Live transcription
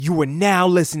You are now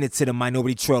listening to the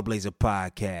Minority Trailblazer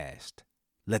podcast.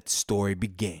 Let the story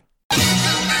begin.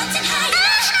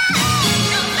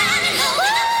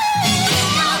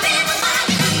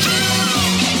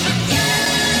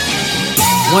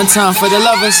 One time for the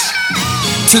lovers,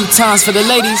 two times for the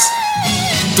ladies,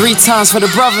 three times for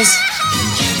the brothers,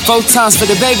 four times for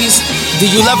the babies. Do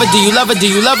you love her? Do you love her? Do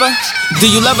you love her? Do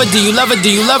you love her? Do you love her?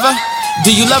 Do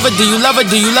you love her? Do you love her?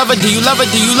 Do you love her? Do you love her? Do you love her?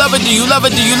 Do you love her? Do you love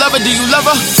her? Do you love her? Do you love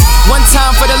her? One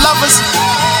time for the lovers,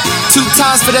 two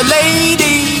times for the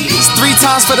ladies, three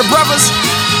times for the brothers,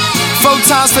 four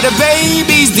times for the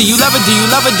babies. Do you love her? Do you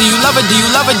love her? Do you love her? Do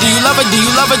you love her? Do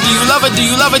you love her? Do you love her? Do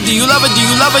you love her? Do you love her? Do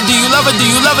you love her? Do you love her? Do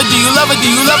you love her? Do you love her? Do you love her?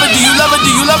 Do you love her? Do you love her? Do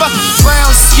you love her?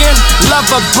 Brown skin, love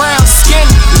her brown skin,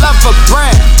 love her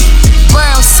brown.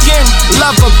 Brown skin,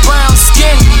 love her brown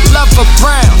skin, love her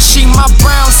brown. She my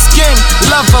brown skin,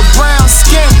 love her brown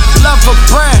skin, love her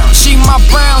brown. She my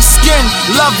brown skin,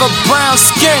 love her brown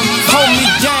skin. Hold me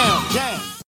down.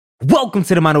 Welcome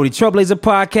to the Minority Trailblazer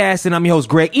podcast, and I'm your host,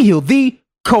 Greg Ehill, the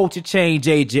culture change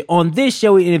agent. On this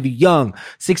show, we interview young,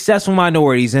 successful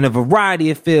minorities in a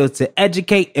variety of fields to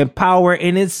educate, empower,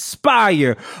 and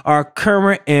inspire our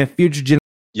current and future generations.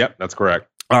 Yep, that's correct.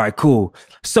 All right, cool.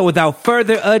 So without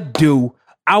further ado,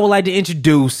 I would like to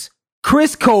introduce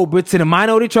Chris Colbert to the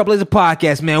Minority Trailblazer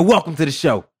podcast. Man, welcome to the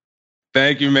show.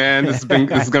 Thank you, man. This is going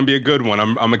to be a good one.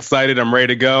 I'm excited. I'm ready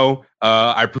to go.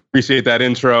 I appreciate that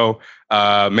intro.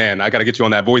 Man, I got to get you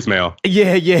on that voicemail.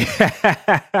 Yeah.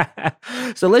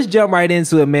 So let's jump right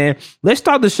into it, man. Let's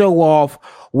start the show off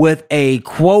with a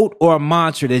quote or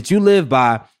mantra that you live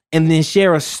by, and then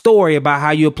share a story about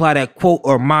how you apply that quote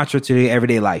or mantra to your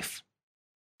everyday life.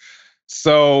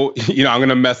 So, I'm going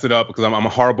to mess it up because I'm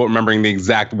horrible at remembering the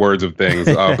exact words of things.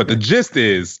 But the gist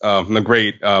is, from the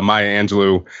great Maya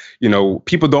Angelou,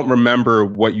 people don't remember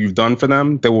what you've done for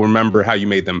them. They will remember how you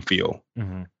made them feel.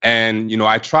 Mm-hmm. And,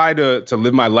 I try to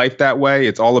live my life that way.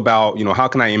 It's all about, how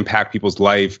can I impact people's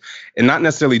life and not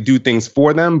necessarily do things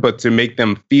for them, but to make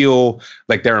them feel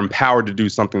like they're empowered to do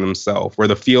something themselves, where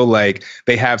they feel like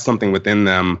they have something within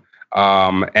them.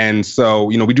 And so,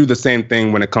 we do the same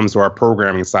thing when it comes to our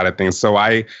programming side of things. So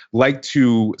I like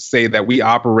to say that we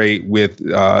operate with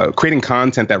creating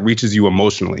content that reaches you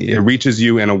emotionally. It reaches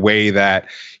you in a way that,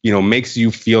 makes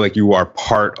you feel like you are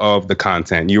part of the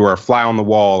content. You are a fly on the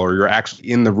wall, or you're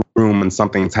actually in the room and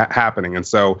something's happening. And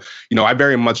so, I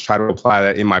very much try to apply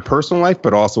that in my personal life,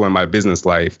 but also in my business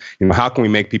life. How can we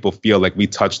make people feel like we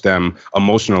touched them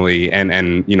emotionally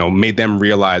and made them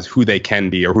realize who they can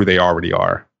be or who they already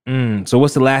are? So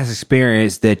what's the last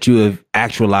experience that you have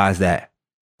actualized that,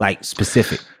 like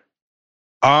specific?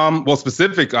 Well,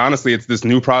 specific, honestly, it's this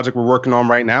new project we're working on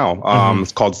right now.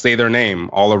 It's called Say Their Name,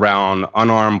 all around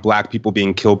unarmed Black people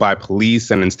being killed by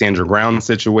police and in stand your ground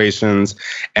situations.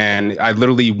 And I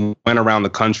literally went around the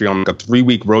country on like a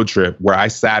 3-week road trip where I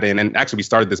sat in, and actually we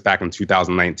started this back in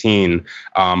 2019.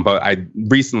 But I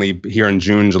recently, here in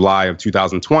June, July of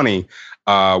 2020,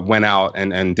 went out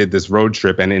and did this road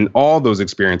trip. And in all those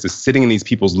experiences, sitting in these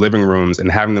people's living rooms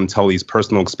and having them tell these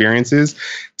personal experiences,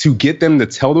 to get them to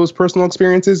tell those personal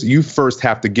experiences, you first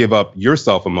have to give up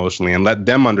yourself emotionally and let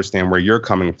them understand where you're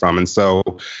coming from. And so,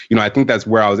 I think that's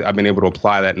where I've been able to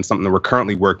apply that in something that we're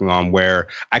currently working on, where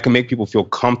I can make people feel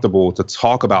comfortable to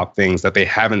talk about things that they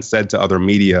haven't said to other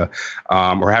media,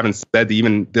 or haven't said to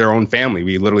even their own family.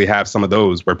 We literally have some of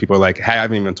those where people are like, hey, I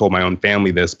haven't even told my own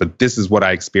family this, but this is what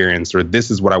I experienced, or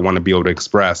this is what I want to be able to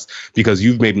express because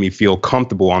you've made me feel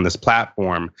comfortable on this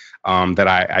platform, that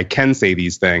I can say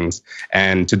these things.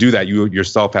 And to do that, you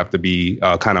yourself have to be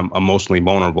kind of emotionally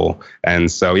vulnerable.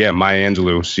 And so, yeah, Maya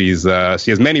Angelou, she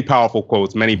has many powerful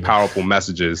quotes, many powerful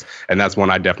messages, and that's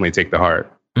one I definitely take to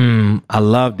heart. I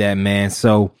love that, man.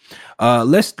 So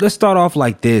let's start off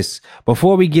like this.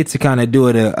 Before we get to kind of do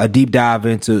a deep dive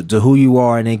into who you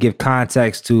are, and then give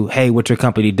context to, hey, what your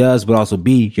company does, but also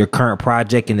B, your current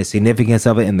project and the significance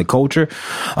of it in the culture.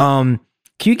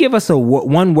 Can you give us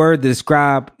one word to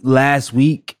describe last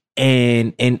week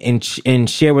and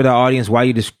share with our audience why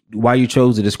you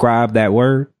chose to describe that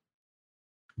word?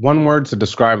 One word to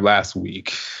describe last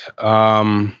week.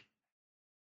 It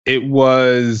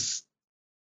was,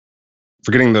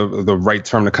 forgetting the right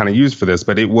term to kind of use for this,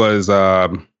 but it was,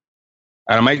 and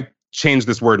I might change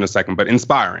this word in a second, but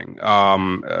inspiring.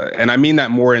 And I mean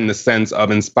that more in the sense of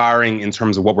inspiring in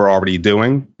terms of what we're already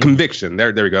doing. Conviction.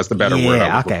 There we go. That's the better word.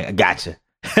 Yeah, okay, I gotcha.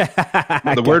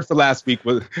 The word for last week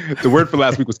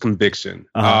was conviction.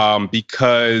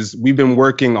 Because we've been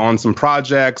working on some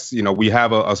projects. We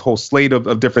have a whole slate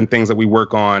of different things that we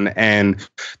work on, and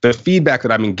the feedback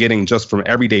that I've been getting just from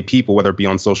everyday people, whether it be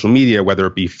on social media, whether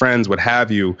it be friends, what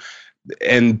have you,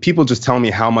 and people just tell me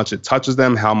how much it touches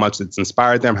them, how much it's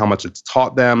inspired them, how much it's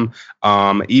taught them.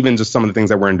 Even just some of the things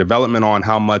that we're in development on,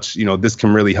 how much, this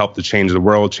can really help to change the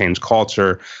world, change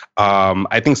culture.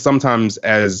 I think sometimes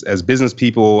as business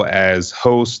people, as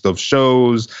hosts of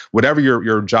shows, whatever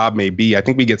your job may be, I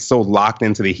think we get so locked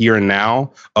into the here and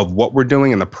now of what we're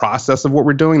doing and the process of what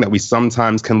we're doing that we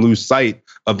sometimes can lose sight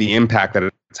of the impact that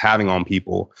it's having on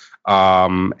people.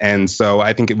 And so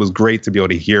I think it was great to be able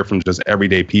to hear from just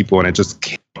everyday people. And it just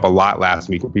came up a lot last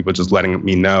week where people just letting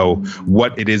me know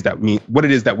what it is that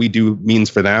we do means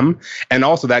for them. And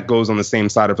also that goes on the same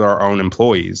side of our own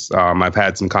employees. I've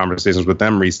had some conversations with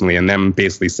them recently and them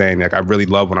basically saying, like, I really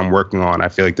love what I'm working on. I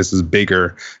feel like this is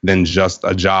bigger than just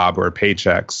a job or a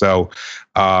paycheck. So,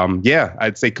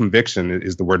 I'd say conviction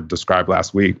is the word to describe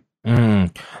last week.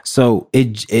 So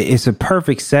it's a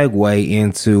perfect segue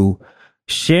into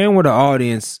sharing with the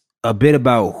audience a bit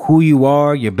about who you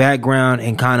are, your background,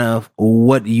 and kind of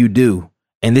what you do.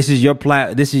 And this is your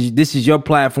this is your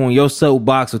platform, your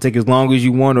soapbox. Will take as long as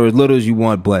you want or as little as you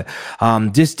want, but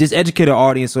just educate the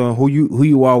audience on who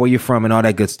you are, where you're from, and all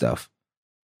that good stuff.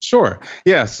 Sure.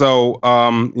 Yeah. So,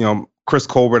 Chris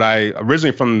Colbert, I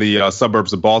originally from the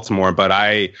suburbs of Baltimore, but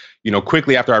I,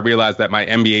 quickly after I realized that my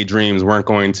NBA dreams weren't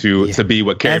going to be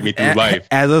what carried me through life.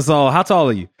 As us all, how tall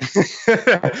are you?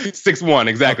 6'1",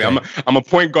 exactly. Okay. I'm a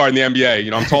point guard in the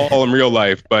NBA. I'm tall in real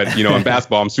life, but in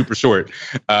basketball, I'm super short.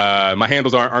 My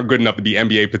handles aren't good enough to be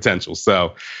NBA potential.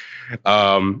 So,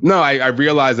 I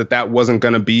realized that wasn't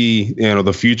going to be,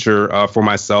 the future for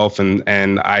myself,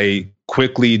 and I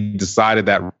quickly decided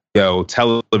that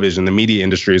television, the media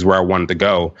industry is where I wanted to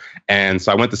go. And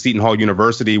so I went to Seton Hall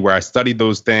University where I studied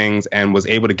those things and was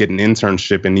able to get an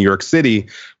internship in New York City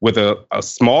with a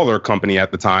smaller company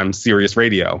at the time, Sirius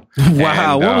Radio.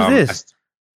 Wow. What was this?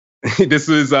 This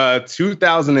was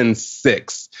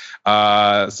 2006.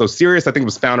 So Sirius, I think,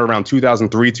 was founded around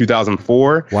 2003,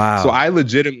 2004. Wow. So I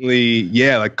legitimately,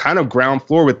 kind of ground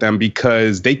floor with them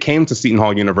because they came to Seton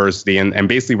Hall University and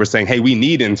basically were saying, hey, we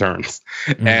need interns.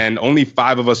 And only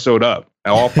 5 of us showed up.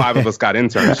 And all 5 of us got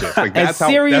internships. Like, that's how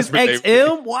Sirius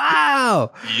XM?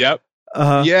 Wow. Yep.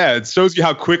 Yeah, it shows you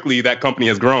how quickly that company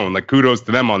has grown. Like, kudos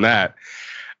to them on that.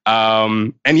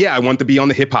 I wanted to be on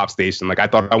the hip hop station. Like, I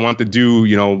thought I wanted to do,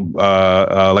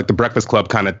 like the Breakfast Club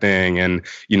kind of thing and,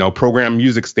 program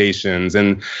music stations.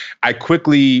 And I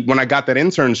quickly, when I got that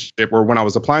internship or when I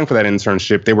was applying for that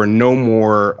internship, there were no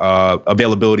more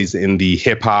availabilities in the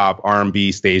hip hop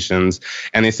R&B stations.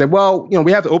 And they said, well,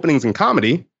 we have openings in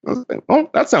comedy. I was like, oh,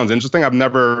 that sounds interesting. I've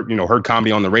never, heard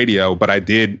comedy on the radio, but I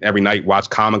did every night watch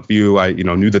Comic View. I,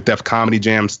 knew the Def Comedy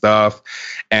Jam stuff.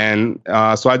 And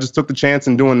so I just took the chance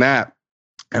in doing that.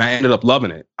 And I ended up loving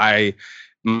it.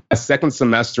 My second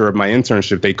semester of my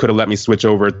internship, they could have let me switch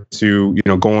over to,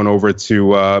 going over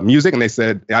to music. And I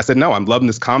said, no, I'm loving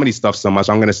this comedy stuff so much.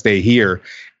 I'm going to stay here.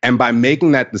 And by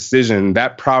making that decision,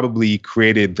 that probably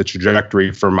created the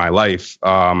trajectory for my life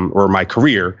or my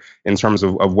career in terms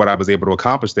of what I was able to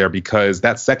accomplish there. Because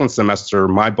that second semester,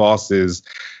 my bosses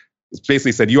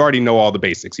basically said, you already know all the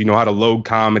basics. You know how to load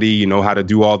comedy. You know how to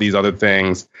do all these other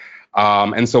things.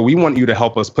 And so we want you to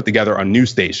help us put together a new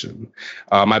station.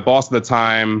 My boss at the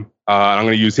time, I'm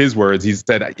going to use his words. He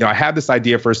said, I have this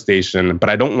idea for a station, but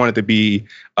I don't want it to be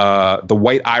the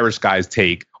white Irish guy's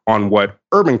take on what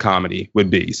urban comedy would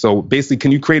be. So basically,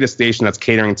 can you create a station that's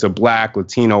catering to Black,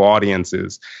 Latino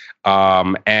audiences?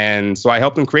 And so I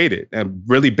helped him create it, and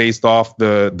really based off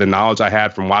the knowledge I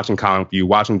had from watching Comic View,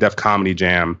 watching Def Comedy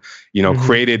Jam,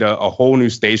 created a whole new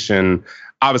station.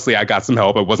 Obviously, I got some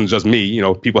help. It wasn't just me,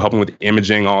 people helping with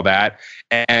imaging, all that.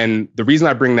 And the reason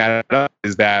I bring that up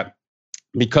is that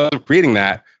because of creating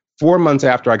that, 4 months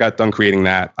after I got done creating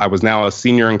that, I was now a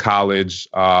senior in college.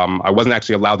 I wasn't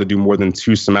actually allowed to do more than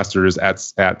 2 semesters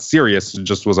at Sirius. It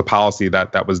just was a policy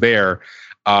that was there.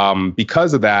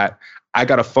 Because of that, I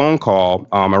got a phone call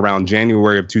around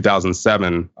January of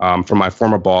 2007 from my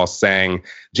former boss saying,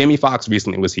 Jamie Foxx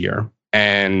recently was here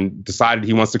and decided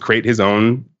he wants to create his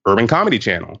own urban comedy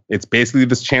channel. It's basically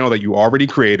this channel that you already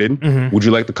created. Mm-hmm. Would you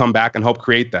like to come back and help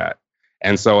create that?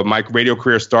 And so my radio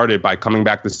career started by coming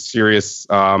back to Sirius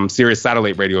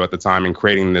satellite radio at the time and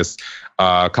creating this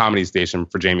comedy station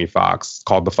for Jamie Foxx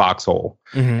called The Foxhole.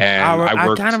 Mm-hmm. And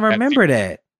I kind of remember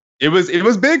that. It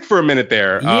was big for a minute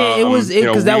there. Yeah, it was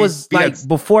because that was like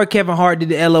before Kevin Hart did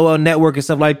the LOL Network and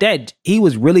stuff like that. He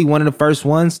was really one of the first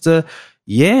ones to,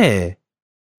 yeah.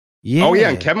 Yeah. Oh, yeah.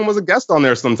 And Kevin was a guest on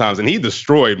there sometimes, and he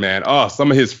destroyed, man. Oh,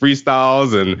 some of his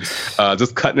freestyles and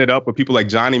just cutting it up with people like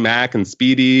Johnny Mac and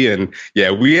Speedy. And yeah,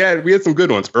 we had some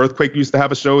good ones. Earthquake used to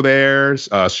have a show there,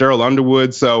 Cheryl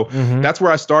Underwood. So that's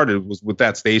where I started, was with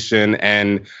that station.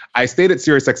 And I stayed at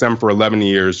SiriusXM for 11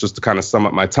 years, just to kind of sum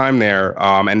up my time there,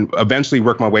 and eventually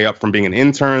worked my way up from being an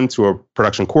intern to a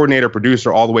production coordinator,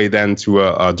 producer, all the way then to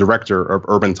a director of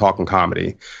urban talk and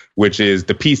comedy, which is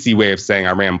the PC way of saying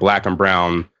I ran Black and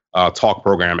Brown talk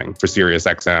programming for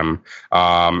SiriusXM.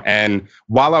 And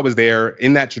while I was there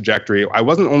in that trajectory, I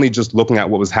wasn't only just looking at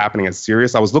what was happening at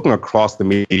Sirius, I was looking across the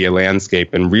media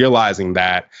landscape and realizing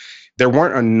that there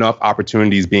weren't enough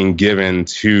opportunities being given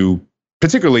to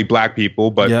particularly Black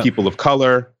people, but people of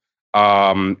color.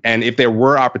 And if there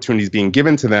were opportunities being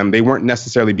given to them, they weren't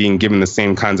necessarily being given the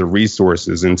same kinds of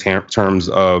resources in terms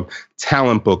of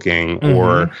talent booking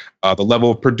or the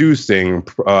level of producing,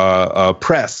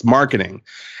 press, marketing.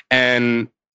 And,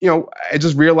 I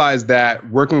just realized that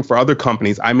working for other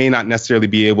companies, I may not necessarily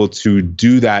be able to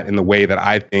do that in the way that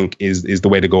I think is the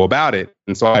way to go about it.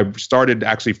 And so I started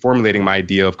actually formulating my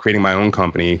idea of creating my own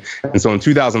company. And so in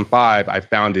 2005, I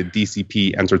founded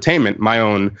DCP Entertainment, my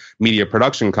own media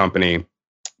production company.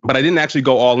 But I didn't actually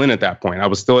go all in at that point. I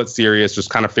was still at Sirius, just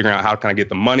kind of figuring out how can I get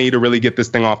the money to really get this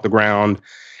thing off the ground.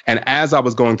 And as I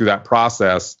was going through that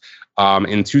process,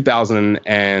 in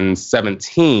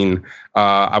 2017,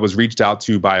 I was reached out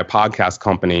to by a podcast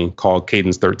company called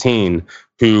Cadence 13,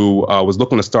 who was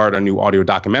looking to start a new audio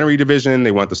documentary division.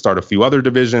 They wanted to start a few other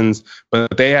divisions,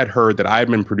 but they had heard that I had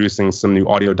been producing some new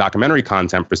audio documentary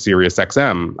content for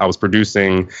SiriusXM. I was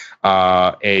producing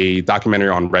a documentary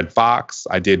on Red Fox.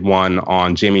 I did one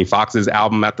on Jamie Foxx's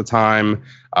album at the time.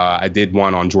 I did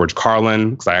one on George Carlin,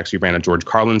 because I actually ran a George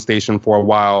Carlin station for a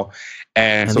while.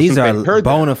 And so these are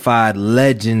bona fide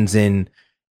legends in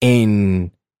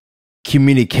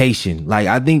communication. Like,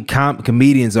 I think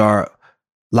comedians are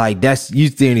like, that's, you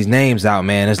throwing these names out,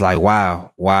 man. It's like,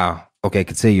 wow. Okay,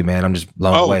 continue, man. I'm just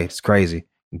blown away. It's crazy.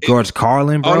 George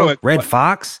Carlin, bro. Red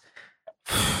Fox.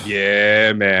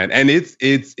 Yeah, man. And it's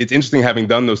interesting having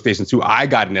done those stations too. I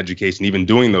got an education even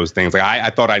doing those things. Like I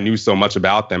thought I knew so much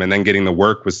about them, and then getting to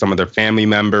work with some of their family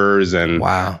members and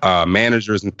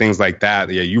managers and things like that.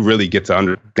 Yeah, you really get to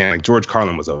understand. Like, George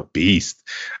Carlin was a beast.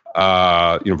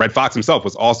 Red Fox himself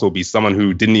was also a beast, someone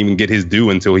who didn't even get his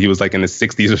due until he was like in his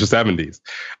 60s or 70s.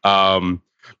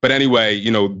 But anyway,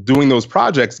 doing those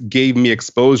projects gave me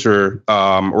exposure,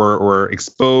 or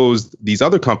exposed these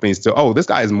other companies to, oh, this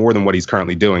guy is more than what he's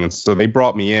currently doing. And so they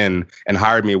brought me in and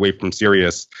hired me away from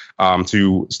Sirius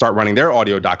to start running their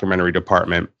audio documentary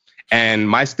department. And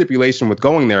my stipulation with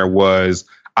going there was,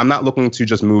 I'm not looking to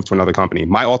just move to another company.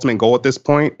 My ultimate goal at this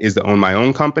point is to own my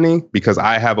own company, because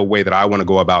I have a way that I want to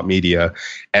go about media.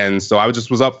 And so I was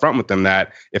upfront with them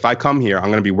that if I come here, I'm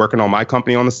going to be working on my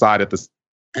company on the side at this.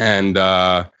 And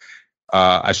I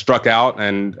struck out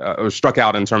in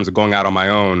terms of going out on my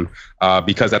own,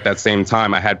 because at that same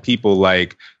time I had people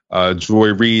like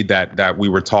Joy Reid that we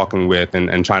were talking with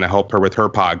and trying to help her with her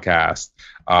podcast.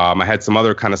 I had some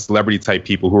other kind of celebrity type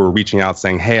people who were reaching out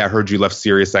saying, hey, I heard you left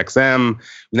SiriusXM.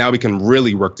 Now we can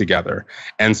really work together.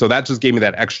 And so that just gave me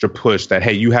that extra push that,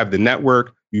 hey, you have the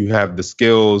network, you have the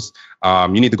skills. You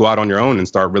need to go out on your own and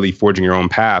start really forging your own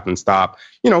path and stop,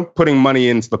 putting money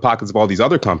into the pockets of all these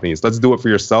other companies. Let's do it for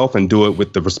yourself and do it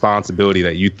with the responsibility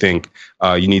that you think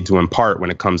you need to impart when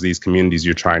it comes to these communities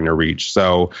you're trying to reach.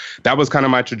 So that was kind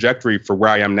of my trajectory for where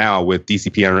I am now with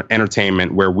DCP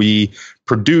Entertainment, where we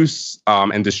produce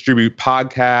and distribute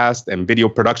podcast and video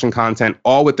production content,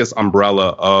 all with this umbrella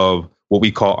of what we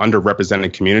call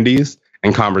underrepresented communities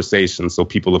and conversations. So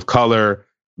people of color,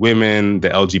 women, the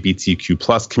LGBTQ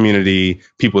plus community,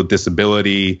 people with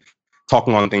disability,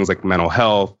 talking on things like mental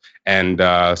health. And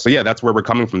so, yeah, that's where we're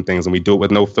coming from things. And we do it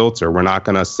with no filter. We're not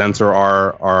going to censor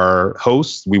our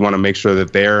hosts. We want to make sure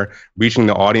that they're reaching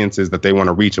the audiences that they want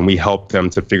to reach. And we help them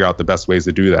to figure out the best ways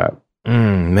to do that.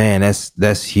 Man,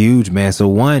 that's huge, man. So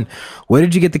one, where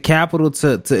did you get the capital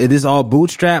to this all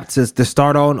bootstrapped to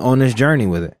start on this journey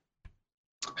with it?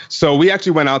 So we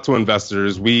actually went out to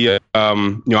investors. We,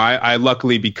 I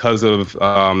luckily, because of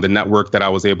the network that I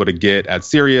was able to get at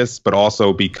Sirius, but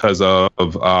also because of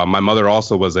my mother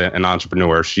also was an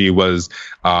entrepreneur. She was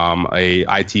a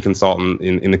IT consultant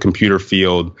in the computer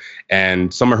field,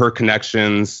 and some of her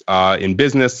connections in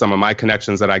business, some of my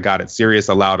connections that I got at Sirius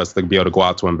allowed us to be able to go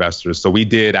out to investors. So we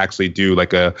did actually do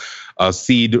like a a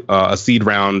seed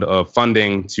round of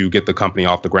funding to get the company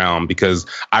off the ground, because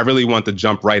I really want to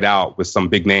jump right out with some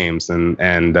big names,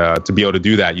 and to be able to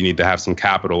do that, you need to have some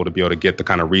capital to be able to get the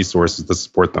kind of resources to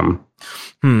support them.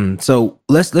 So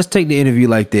let's take the interview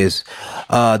like this.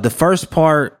 The first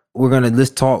part,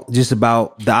 let's talk just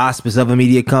about the auspice of a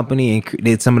media company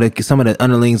and some of the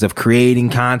underlings of creating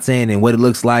content and what it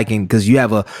looks like. And because you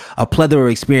have a plethora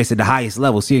of experience at the highest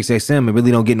level, SiriusXM, it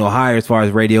really don't get no higher as far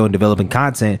as radio and developing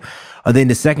content. Then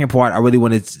the second part, I really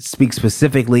want to speak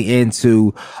specifically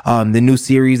into the new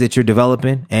series that you're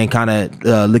developing, and kind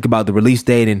of look about the release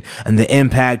date and the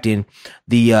impact and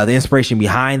the inspiration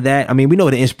behind that. I mean, we know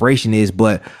what the inspiration is,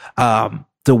 but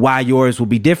to why yours will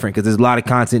be different, because there's a lot of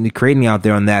content you're creating out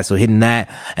there on that. So hitting that.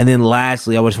 And then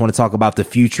lastly, I just want to talk about the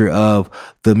future of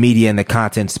the media and the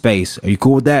content space. Are you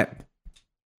cool with that?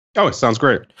 Oh, it sounds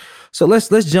great. So let's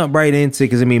jump right into,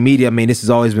 because media, this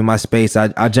has always been my space.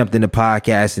 I jumped into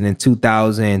podcasting in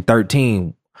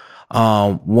 2013.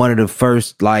 One of the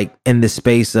first, in the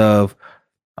space of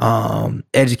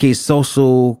educate,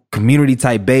 social, community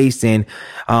type based, and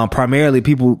primarily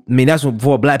people, that's when,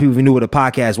 before black people even knew what a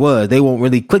podcast was. They weren't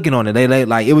really clicking on it. They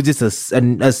it was just a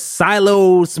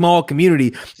siloed small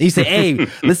community. You say, hey,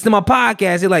 listen to my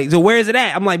podcast. They're like, so where is it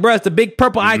at? I'm like, bro, it's the big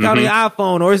purple icon on your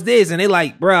iPhone, or it's this. And they're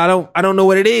like, bro, I don't know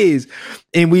what it is.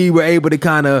 And we were able to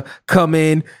kind of come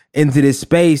into this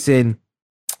space and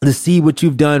to see what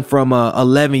you've done from a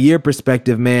 11-year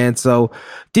perspective, man. So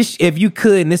this, if you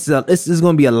could, and this is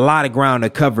going to be a lot of ground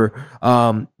to cover.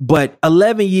 But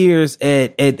 11 years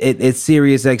at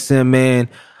SiriusXM, man.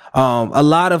 A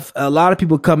lot of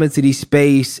people come into these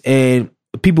space and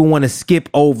people want to skip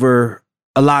over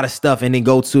a lot of stuff and then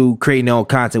go to creating their own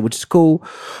content, which is cool.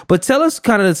 But tell us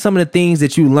kind of some of the things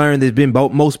that you learned that's been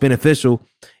most beneficial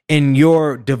in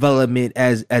your development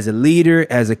as a leader,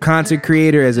 as a content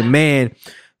creator, as a man,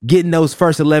 getting those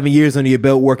first 11 years under your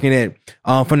belt, working at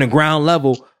from the ground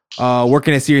level,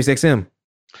 working at SiriusXM.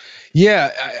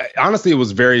 Yeah, honestly, it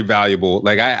was very valuable.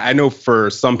 I know for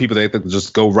some people, they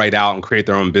just go right out and create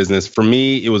their own business. For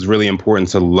me, it was really important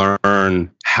to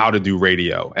learn how to do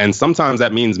radio. And sometimes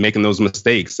that means making those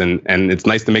mistakes. And it's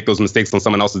nice to make those mistakes on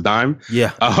someone else's dime.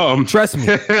 Yeah. Trust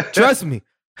me. Trust me.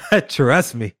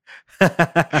 Trust me.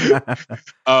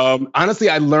 Honestly,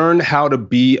 I learned how to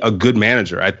be a good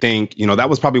manager. I think, that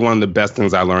was probably one of the best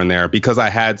things I learned there, because I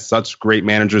had such great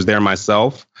managers there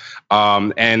myself.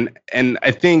 And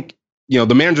I think,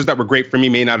 the managers that were great for me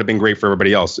may not have been great for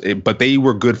everybody else, but they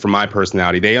were good for my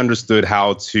personality. They understood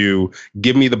how to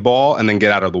give me the ball and then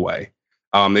get out of the way.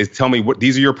 They tell me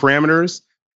these are your parameters,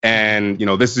 and,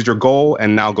 this is your goal,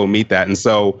 and now go meet that. And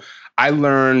so I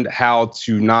learned how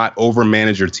to not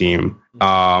overmanage your team,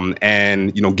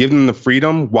 and, give them the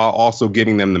freedom while also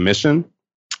giving them the mission.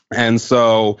 And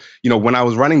so, when I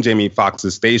was running Jamie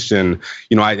Foxx's station,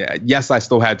 I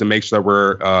still had to make sure that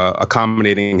we're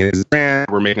accommodating his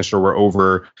brand. We're making sure we're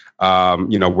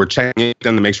we're checking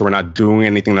them to make sure we're not doing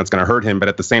anything that's going to hurt him. But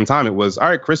at the same time, it was, all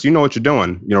right, Chris, you know what you're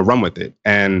doing, run with it.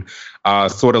 And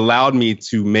so it allowed me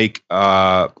to make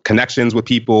connections with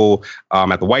people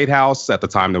at the White House at the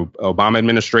time, the Obama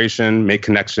administration, make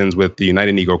connections with the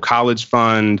United Negro College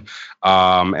Fund,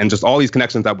 and just all these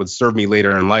connections that would serve me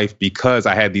later in life, because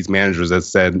I had these managers that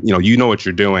said, you know what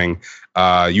you're doing,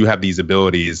 you have these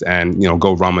abilities, and,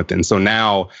 go run with it. And so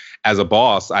now, as a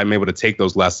boss, I'm able to take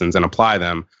those lessons and apply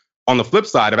them. On the flip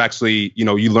side of actually,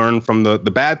 you learn from the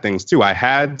bad things too. I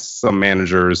had some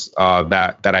managers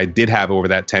that I did have over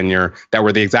that tenure that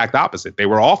were the exact opposite. They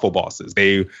were awful bosses.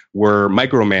 They were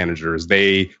micromanagers.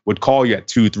 They would call you at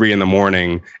 2, 3 in the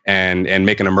morning and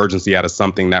make an emergency out of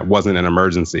something that wasn't an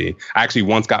emergency. I actually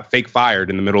once got fake fired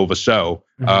in the middle of a show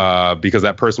because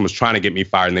that person was trying to get me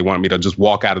fired, and they wanted me to just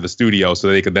walk out of the studio so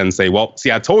they could then say, well,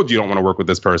 see, I told you don't want to work with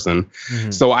this person.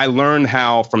 So I learned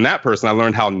from that person, I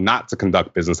learned how not to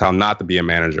conduct business, how not to be a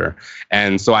manager.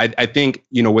 And so I think,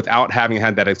 without having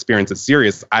had that experience at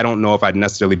Sirius, I don't know if I'd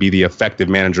necessarily be the effective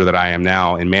manager that I am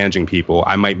now in managing people.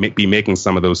 I might be making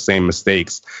some of those same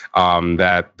mistakes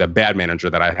that the bad manager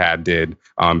that I had did,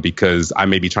 because I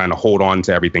may be trying to hold on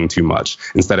to everything too much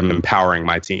instead of empowering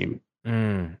my team.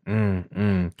 Man,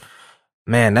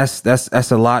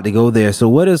 that's a lot to go there.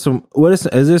 So is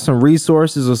there some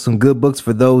resources or some good books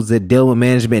for those that deal with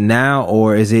management now,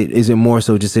 or is it more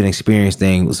so just an experience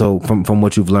thing? So from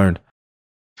what you've learned.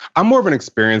 I'm more of an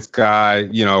experienced guy.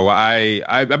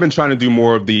 I've been trying to do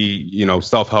more of the,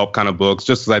 self-help kind of books,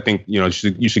 just because I think, you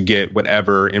should get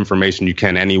whatever information you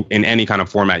can in any kind of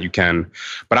format you can.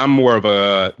 But I'm more of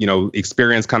a,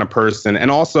 experienced kind of person. And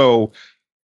also,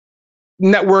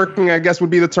 networking, I guess would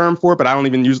be the term for it, but I don't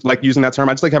even like using that term.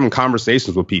 I just like having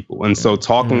conversations with people. And so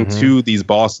talking to these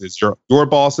bosses, your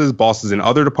bosses in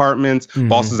other departments,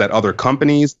 bosses at other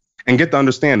companies, and get to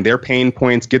understand their pain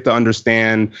points, get to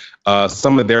understand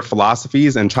some of their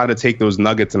philosophies, and try to take those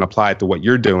nuggets and apply it to what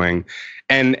you're doing.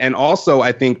 And also,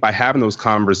 I think by having those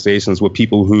conversations with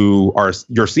people who are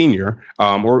your senior,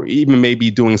 or even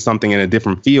maybe doing something in a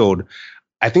different field,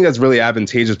 I think that's really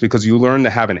advantageous because you learn to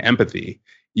have an empathy,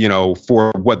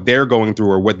 for what they're going through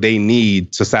or what they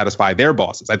need to satisfy their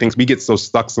bosses. I think we get so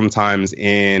stuck sometimes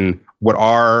in what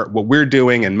we're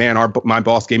doing, and man, my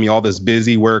boss gave me all this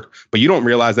busy work, but you don't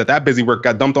realize that busy work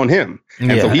got dumped on him,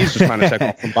 and so he's just trying to check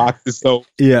off some boxes. So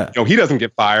he doesn't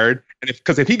get fired, and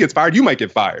because if he gets fired, you might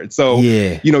get fired. So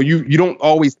you don't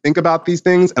always think about these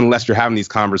things unless you're having these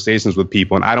conversations with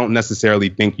people, and I don't necessarily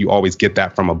think you always get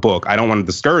that from a book. I don't want to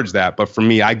discourage that, but for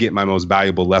me, I get my most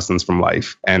valuable lessons from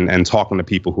life and talking to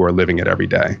people who are living it every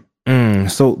day.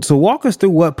 So walk us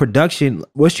through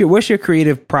what's your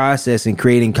creative process in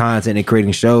creating content and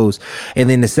creating shows, and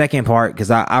then the second part,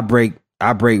 because I break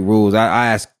rules. I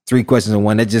ask 3 questions in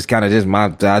one. That just kind of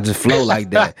I just flow like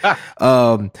that.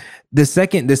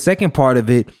 The second part of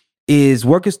it is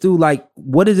work us through, like,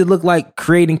 what does it look like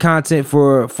creating content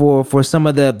for some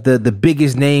of the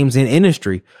biggest names in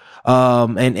industry,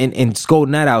 and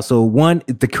scoping that out. So one,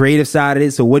 the creative side of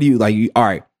it. So what do you like? All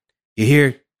right, you're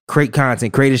here. Create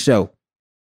content, create a show.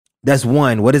 That's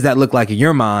one. What does that look like in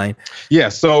your mind? Yeah.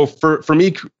 So for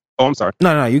me, I'm sorry.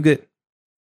 No, you good.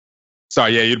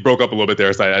 Sorry. Yeah, you broke up a little bit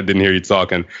there, so I didn't hear you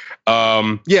talking.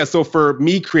 So for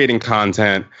me creating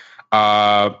content,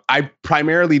 I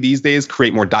primarily these days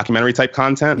create more documentary type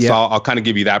content. Yeah. So I'll kind of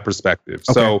give you that perspective.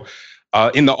 Okay. So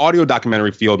in the audio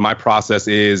documentary field, my process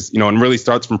is, and really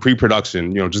starts from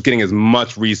pre-production, just getting as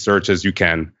much research as you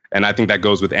can. And I think that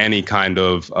goes with any kind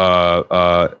of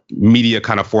media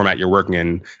kind of format you're working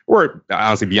in, or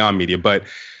honestly beyond media, but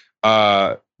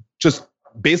just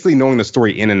basically knowing the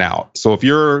story in and out. So if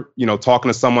you're, talking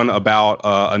to someone about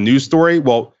a news story,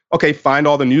 well, okay, find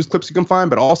all the news clips you can find,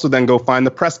 but also then go find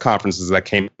the press conferences that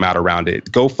came out around it.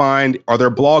 Go find, are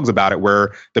there blogs about it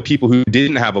where the people who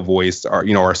didn't have a voice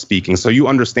are speaking? So you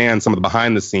understand some of the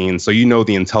behind the scenes, so you know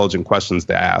the intelligent questions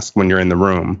to ask when you're in the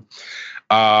room.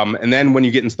 And then when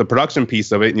you get into the production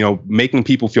piece of it, making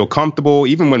people feel comfortable,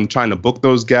 even when trying to book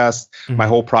those guests, my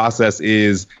whole process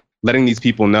is letting these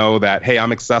people know that, hey,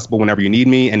 I'm accessible whenever you need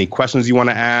me. Any questions you want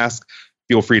to ask,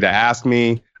 feel free to ask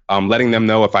me. Letting them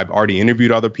know if I've already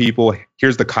interviewed other people,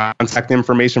 here's the contact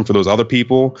information for those other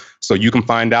people, so you can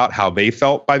find out how they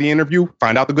felt by the interview,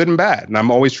 find out the good and bad. And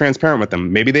I'm always transparent with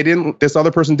them. Maybe this other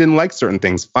person didn't like certain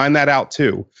things. Find that out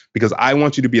too, because I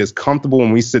want you to be as comfortable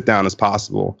when we sit down as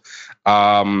possible.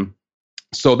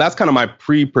 So that's kind of my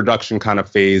pre-production kind of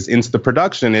phase. Into the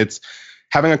production, it's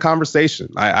having a conversation.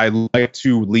 I like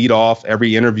to lead off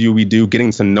every interview we do,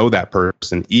 getting to know that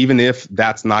person, even if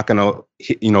that's not going to,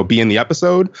 be in the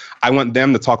episode. I want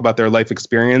them to talk about their life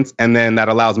experience, and then that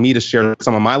allows me to share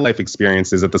some of my life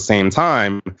experiences at the same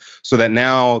time, so that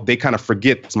now they kind of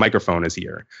forget this microphone is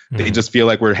here. Mm-hmm. They just feel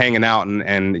like we're hanging out, and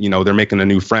they're making a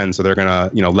new friend, so they're gonna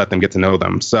let them get to know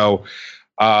them. So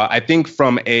I think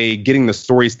from a getting the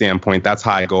story standpoint, that's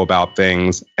how I go about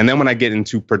things. And then when I get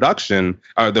into production,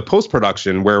 the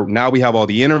post-production, where now we have all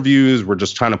the interviews, we're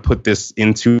just trying to put this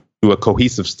into a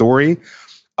cohesive story.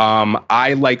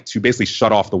 I like to basically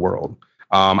shut off the world.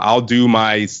 I'll do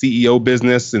my CEO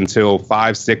business until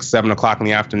 5, 6, 7 o'clock in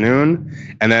the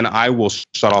afternoon. And then I will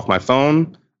shut off my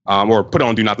phone, or put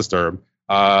on Do Not Disturb.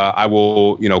 I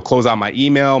will, close out my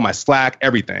email, my Slack,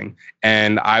 everything.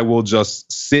 And I will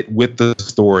just sit with the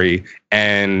story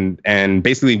and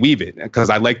basically weave it,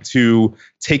 because I like to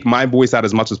take my voice out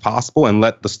as much as possible and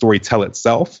let the story tell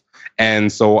itself.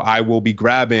 And so I will be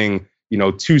grabbing,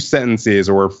 2 sentences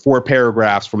or 4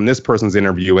 paragraphs from this person's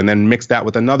interview, and then mix that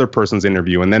with another person's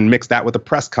interview, and then mix that with a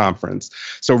press conference.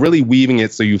 So really weaving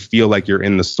it so you feel like you're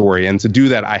in the story. And to do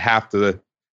that, I have to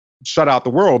shut out the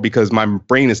world, because my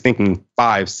brain is thinking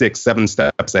 5, 6, 7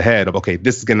 steps ahead of, okay,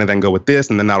 this is going to then go with this,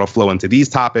 and then that'll flow into these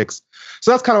topics.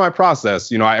 So that's kind of my process.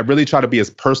 I really try to be as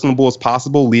personable as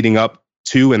possible leading up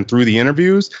to and through the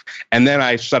interviews. And then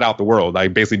I shut out the world. I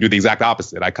basically do the exact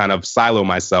opposite. I kind of silo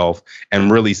myself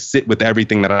and really sit with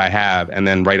everything that I have, and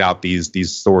then write out these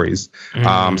stories.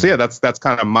 So yeah, that's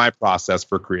kind of my process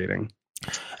for creating.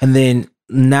 And then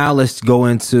now let's go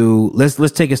into, let's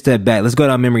take a step back. Let's go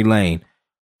down memory lane.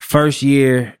 First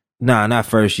year, not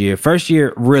first year. First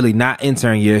year, really not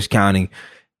intern years counting.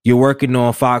 You're working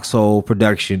on Foxhole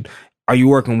production. Are you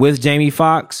working with Jamie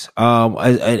Foxx?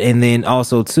 And then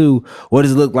also too, what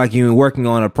does it look like you're working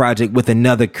on a project with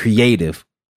another creative?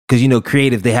 because,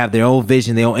 creative, they have their own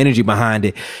vision, their own energy behind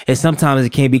it. And sometimes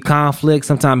it can be conflict.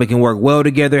 Sometimes it can work well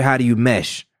together. How do you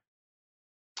mesh?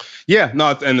 Yeah,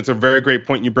 no, and it's a very great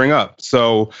point you bring up.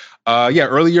 So,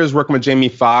 early years working with Jamie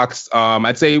Foxx,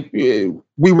 I'd say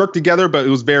we worked together, but it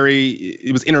was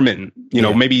intermittent.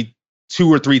 Maybe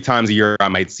 2 or 3 times a year I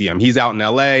might see him. He's out in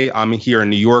LA. I'm here in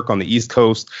New York on the East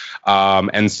Coast.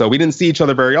 And so we didn't see each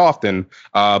other very often.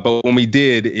 But when we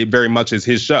did, it very much is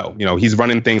his show. He's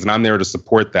running things and I'm there to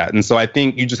support that. And so I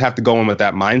think you just have to go in with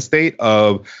that mind state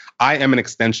of, I am an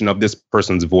extension of this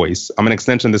person's voice. I'm an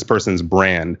extension of this person's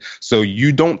brand. So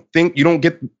you don't have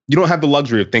the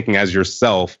luxury of thinking as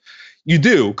yourself. You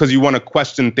do, because you want to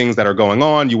question things that are going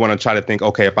on. You want to try to think,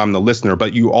 okay, if I'm the listener,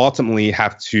 but you ultimately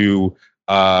have to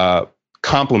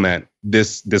compliment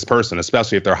this person,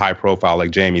 especially if they're high profile like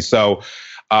Jamie. So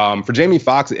for Jamie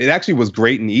Foxx, it actually was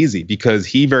great and easy because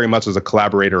he very much is a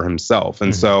collaborator himself.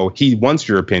 And so he wants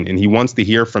your opinion. He wants to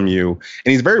hear from you.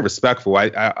 And he's very respectful.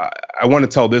 I want to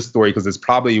tell this story because it's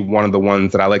probably one of the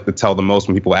ones that I like to tell the most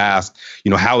when people ask,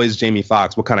 how is Jamie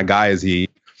Foxx? What kind of guy is he?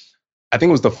 I think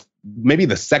it was maybe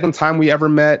the second time we ever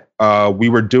met. We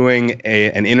were doing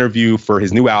an interview for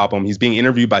his new album. He's being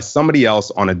interviewed by somebody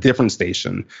else on a different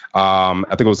station. I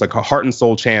think it was like a Heart and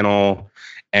Soul channel.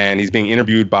 And he's being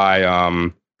interviewed by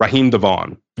Raheem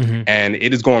Devon. And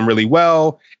it is going really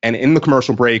well. And in the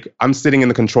commercial break, I'm sitting in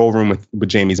the control room with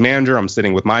Jamie's manager. I'm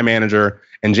sitting with my manager.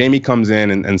 And Jamie comes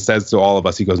in and says to all of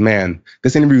us, he goes, man,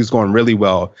 this interview is going really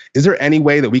well. Is there any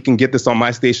way that we can get this on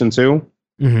my station too?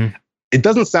 It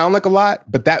doesn't sound like a lot,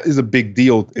 but that is a big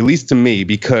deal, at least to me,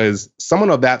 because someone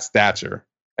of that stature,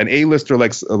 an A-lister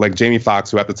like Jamie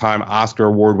Foxx, who at the time Oscar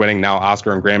award winning, now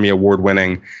Oscar and Grammy award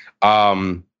winning,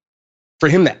 for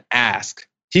him to ask,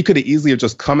 he could have easily have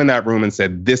just come in that room and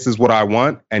said, this is what I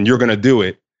want, and you're going to do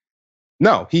it.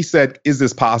 No, he said, is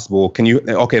this possible? Can you?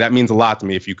 Okay, that means a lot to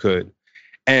me if you could.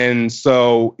 And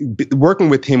so working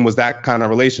with him was that kind of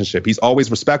relationship. He's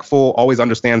always respectful, always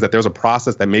understands that there's a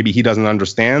process that maybe he doesn't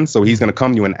understand. So he's going to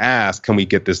come to you and ask, can we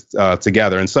get this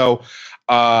together? And so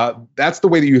that's the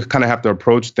way that you kind of have to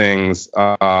approach things.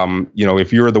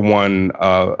 If you're the one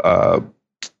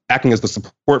acting as the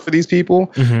support for these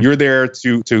people, you're there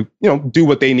to do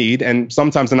what they need. And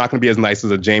sometimes they're not going to be as nice as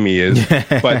a Jamie is.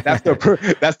 But that's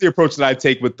the approach that I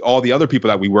take with all the other people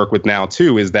that we work with now,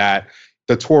 too, is that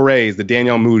the Torres, the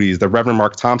Danielle Moody's, the Reverend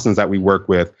Mark Thompsons that we work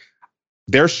with,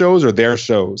 their shows are their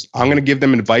shows. I'm going to give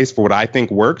them advice for what I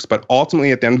think works. But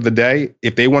ultimately, at the end of the day,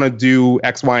 if they want to do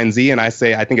X, Y, and Z, and I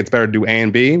say, I think it's better to do A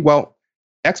and B, well,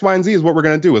 X, Y, and Z is what we're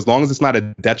going to do. As long as it's not a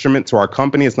detriment to our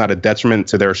company, it's not a detriment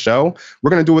to their show, we're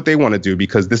going to do what they want to do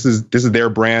because this is their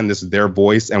brand, this is their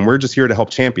voice, and we're just here to help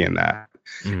champion that.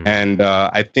 And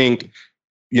I think,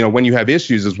 when you have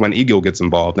issues is when ego gets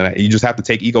involved, and you just have to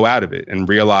take ego out of it and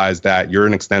realize that you're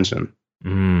an extension.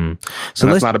 So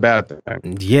that's not a bad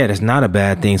thing. Yeah, that's not a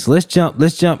bad thing. So let's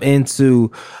jump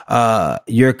into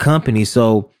your company.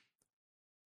 So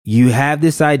you have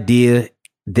this idea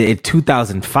that in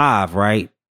 2005, right?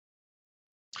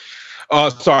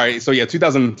 Sorry. So yeah,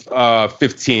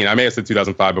 2015. I may have said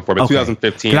 2005 before, but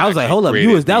 2015. I was like, hold up,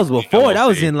 that was before. That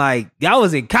was in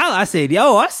college.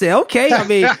 I said, okay. I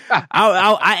mean,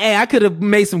 I could have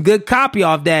made some good copy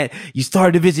off that. You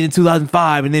started Division in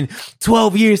 2005, and then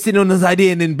 12 years sitting on this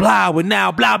idea, and then blah, with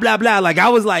now blah blah blah. Like I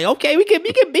was like, okay, we can.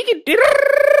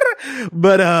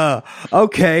 But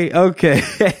okay.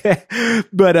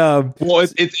 But well,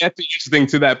 it's actually interesting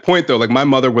to that point though. Like my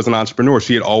mother was an entrepreneur.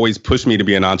 She had always pushed me to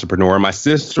be an entrepreneur. My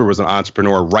sister was an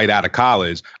entrepreneur right out of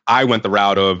college. I went the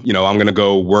route of, I'm going to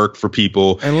go work for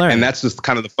people and learn. And that's just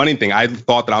kind of the funny thing. I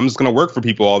thought that I'm just going to work for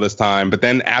people all this time. But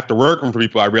then after working for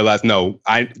people, I realized, no,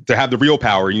 to have the real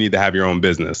power, you need to have your own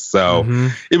business. So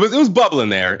it was bubbling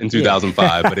there in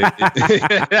 2005. But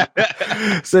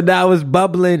so now it's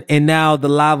bubbling, and now the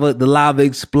lava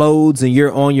explodes, and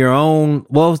you're on your own.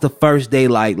 What was the first day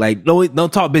like? Like,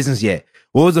 don't talk business yet.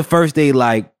 What was the first day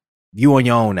like? You on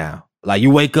your own now. Like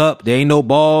you wake up, there ain't no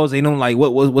balls, ain't no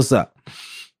what's up?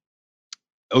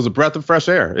 It was a breath of fresh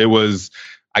air. It was,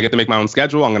 I get to make my own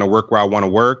schedule. I'm going to work where I want to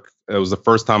work. It was the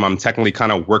first time I'm technically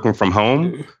kind of working from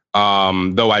home.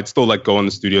 Though I'd still like go in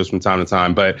the studios from time to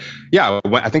time. But yeah,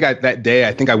 that day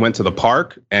I went to the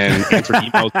park and answered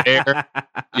emails there.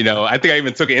 I think I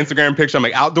even took an Instagram picture. I'm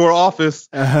like outdoor office.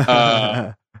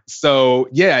 So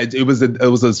yeah, it was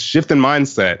a shift in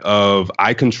mindset of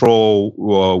I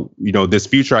control, this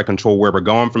future. I control where we're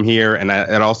going from here, and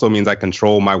it also means I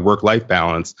control my work-life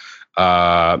balance.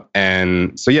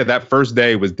 And so yeah, that first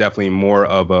day was definitely more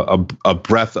of a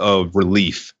breath of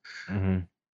relief.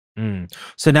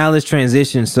 So now let's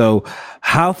transition. So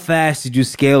how fast did you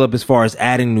scale up as far as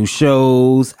adding new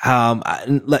shows?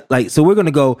 So we're going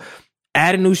to go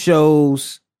adding new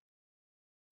shows,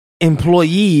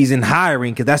 employees, and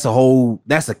hiring, because that's a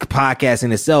podcast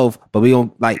in itself, but we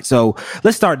don't so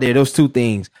let's start there. Those two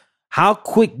things. How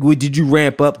quick did you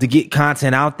ramp up to get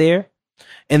content out there?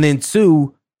 And then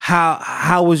two,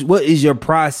 what is your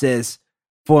process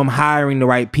for hiring the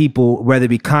right people, whether it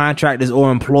be contractors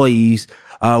or employees,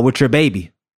 with your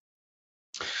baby?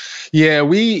 Yeah,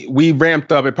 we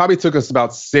ramped up. It probably took us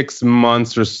about 6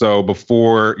 months or so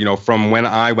before, from when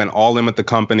I went all in with the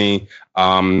company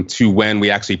to when we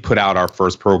actually put out our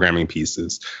first programming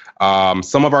pieces.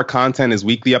 Some of our content is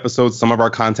weekly episodes. Some of our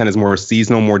content is more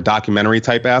seasonal, more documentary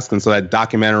type esque. And so that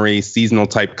documentary, seasonal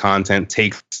type content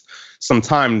takes some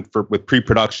time with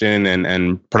pre-production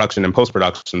and production and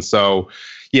post-production. So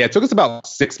yeah, it took us about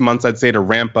 6 months, I'd say, to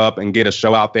ramp up and get a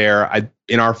show out there.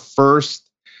 In our first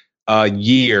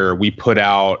year, we put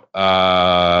out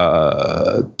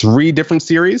 3 different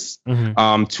series, 2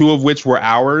 of which were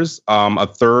ours. A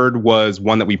third was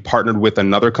one that we partnered with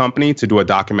another company to do a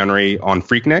documentary on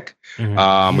Freaknik.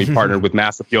 We partnered with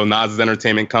Mass Appeal, Naz's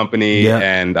entertainment company,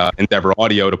 and Endeavor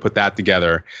Audio to put that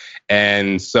together.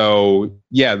 And so,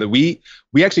 yeah, we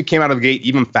actually came out of the gate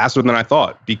even faster than I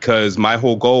thought, because my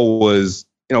whole goal was,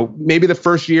 maybe the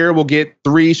first year we'll get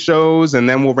 3 shows and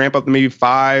then we'll ramp up to maybe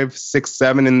 5, 6,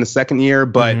 7 in the second year.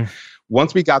 But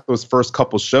once we got those first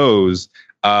couple shows,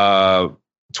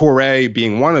 Torre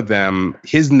being one of them,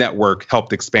 his network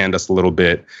helped expand us a little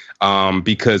bit,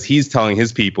 because he's telling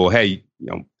his people, hey,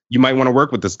 you might want to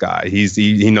work with this guy.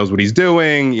 He knows what he's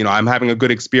doing. I'm having a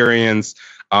good experience.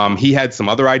 He had some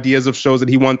other ideas of shows that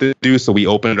he wanted to do, so we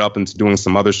opened it up into doing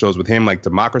some other shows with him, like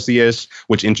Democracy-ish,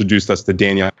 which introduced us to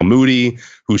Danielle Moody,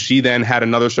 who she then had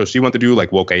another show she wanted to do,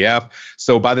 like Woke AF.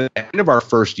 So by the end of our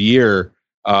first year,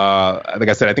 like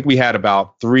I said, I think we had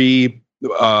about 3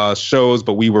 shows,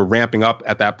 but we were ramping up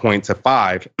at that point to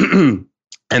 5.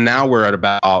 And now we're at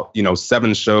about,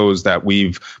 7 shows that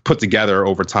we've put together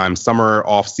over time. Some are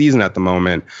off season at the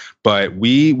moment, but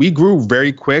we grew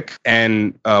very quick.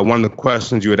 And one of the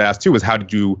questions you had asked too was, how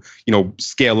did you,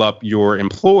 scale up your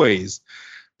employees?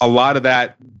 A lot of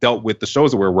that dealt with the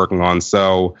shows that we're working on.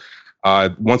 So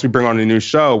once we bring on a new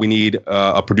show, we need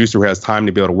a producer who has time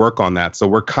to be able to work on that. So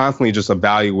we're constantly just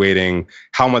evaluating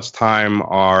how much time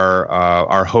our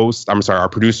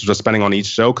producers are spending on each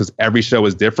show, because every show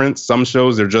is different. Some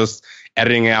shows are just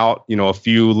editing out, a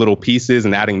few little pieces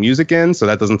and adding music in, so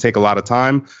that doesn't take a lot of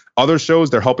time. Other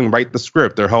shows, they're helping write the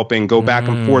script. They're helping go back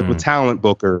and forth with talent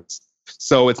bookers.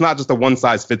 So it's not just a one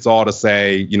size fits all to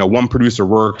say, one producer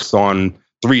works on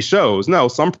 3 shows. No,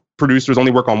 some producers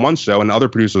only work on 1 show and other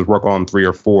producers work on 3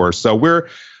 or 4. So we're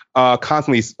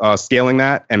constantly scaling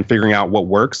that and figuring out what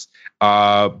works.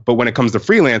 But when it comes to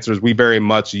freelancers, we very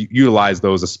much utilize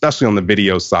those, especially on the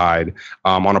video side,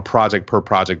 on a project per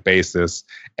project basis.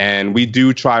 And we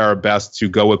do try our best to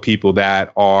go with people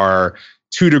that are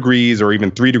 2 degrees or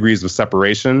even 3 degrees of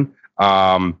separation,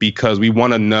 because we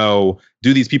want to know,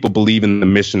 do these people believe in the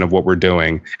mission of what we're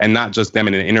doing, and not just them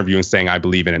in an interview and saying, I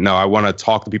believe in it. No, I want to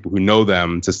talk to people who know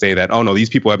them to say that, oh, no, these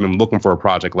people have been looking for a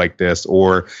project like this,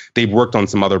 or they've worked on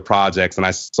some other projects and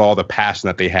I saw the passion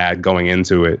that they had going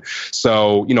into it.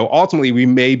 So, ultimately, we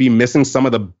may be missing some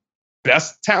of the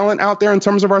best talent out there in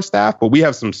terms of our staff, but we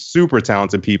have some super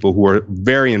talented people who are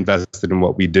very invested in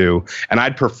what we do. And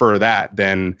I'd prefer that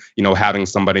than, having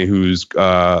somebody who's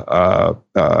a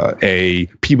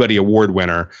Peabody Award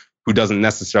winner who doesn't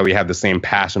necessarily have the same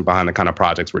passion behind the kind of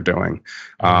projects we're doing.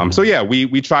 So yeah,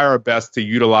 we try our best to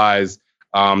utilize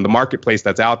the marketplace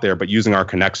that's out there, but using our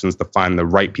connections to find the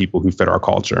right people who fit our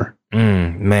culture.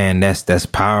 Man, that's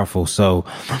powerful. So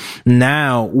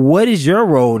now, what is your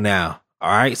role now? All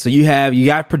right. So you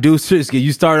got producers.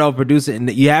 You started off producing,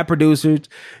 and you have producers.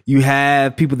 You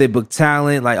have people that book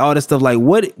talent, like all this stuff. Like,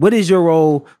 what is your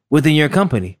role within your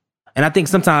company? And I think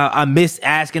sometimes I miss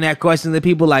asking that question to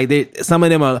people. Like, some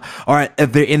of them are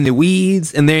if they're in the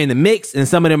weeds and they're in the mix, and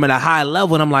some of them are at a high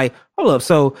level. And I'm like, hold up.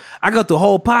 So I go through the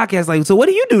whole podcast. Like, so what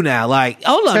do you do now? Like,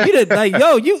 hold up. You did, like,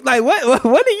 yo, you like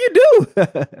what do you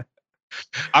do?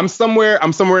 I'm somewhere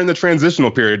in the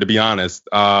transitional period, to be honest.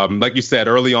 Like you said,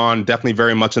 early on, definitely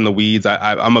very much in the weeds.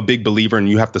 I'm a big believer in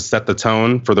you have to set the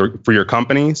tone for your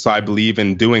company. So I believe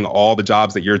in doing all the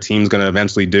jobs that your team's going to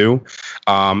eventually do.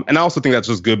 And I also think that's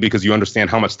just good because you understand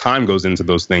how much time goes into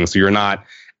those things. So you're not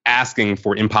asking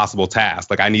for impossible tasks.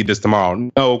 Like, I need this tomorrow.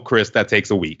 No, Chris, that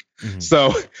takes a week.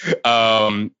 So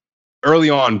early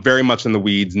on, very much in the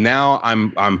weeds. Now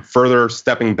I'm further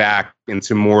stepping back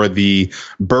into more the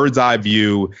bird's eye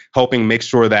view, helping make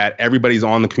sure that everybody's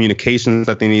on the communications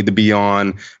that they need to be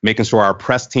on, making sure our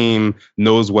press team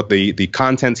knows what the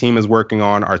content team is working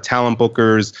on, our talent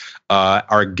bookers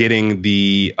are getting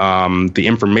the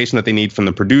information that they need from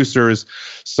the producers.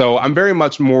 So I'm very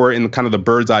much more in kind of the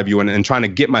bird's eye view and trying to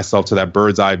get myself to that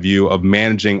bird's eye view of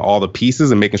managing all the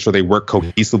pieces and making sure they work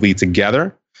cohesively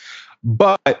together.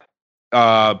 But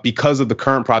because of the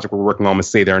current project we're working on with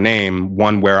Say Their Name,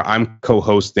 one where I'm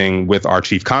co-hosting with our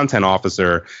chief content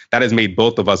officer, that has made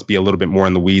both of us be a little bit more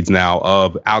in the weeds now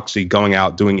of actually going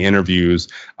out, doing interviews,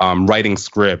 writing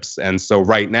scripts. And so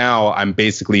right now I'm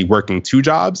basically working two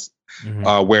jobs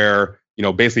where,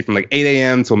 basically from like 8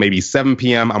 a.m. till maybe 7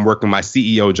 p.m., I'm working my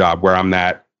CEO job where I'm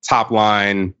that top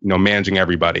line, managing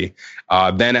everybody.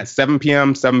 Then at 7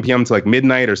 p.m. to like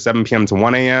midnight or 7 p.m. to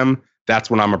 1 a.m.,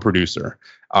 that's when I'm a producer.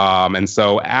 And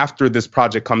so after this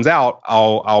project comes out,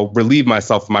 I'll relieve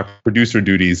myself of my producer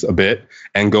duties a bit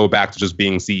and go back to just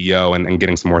being CEO and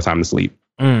getting some more time to sleep.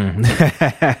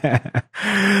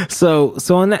 So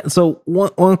on that, so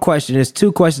one question, there's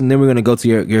two questions, then we're going to go to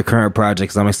your current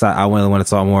projects. I'm excited. I really want to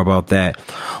talk more about that.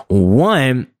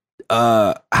 One,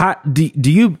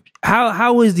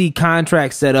 how is the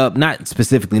contract set up? Not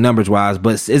specifically numbers wise,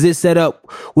 but is it set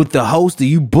up with the host? Do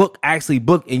you actually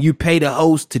book and you pay the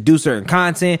host to do certain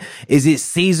content? Is it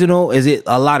seasonal? Is it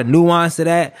a lot of nuance to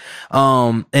that?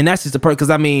 And that's just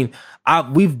because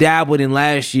we've dabbled in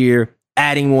last year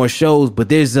adding more shows,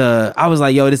 but I was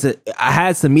like, I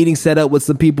had some meetings set up with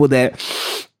some people that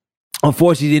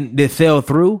unfortunately they fell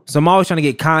through. So I'm always trying to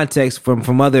get context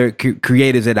from other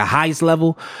creatives at the highest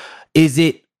level. Is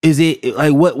it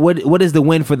like what is the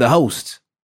win for the host?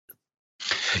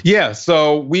 Yeah,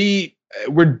 so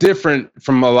we're different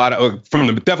from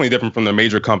definitely different from the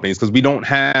major companies because we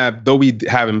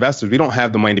have investors, we don't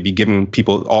have the money to be giving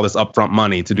people all this upfront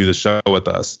money to do the show with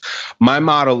us. My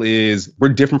model is we're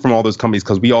different from all those companies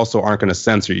because we also aren't going to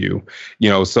censor you.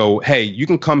 So hey, you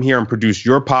can come here and produce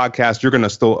your podcast. You're going to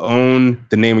still own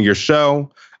the name of your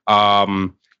show.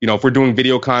 If we're doing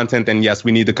video content, then yes,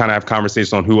 we need to kind of have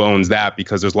conversations on who owns that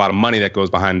because there's a lot of money that goes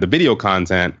behind the video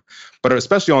content. But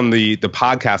especially on the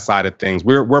podcast side of things,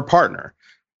 we're a partner.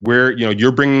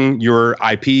 You're bringing your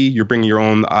IP, you're bringing your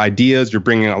own ideas, you're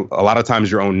bringing a lot of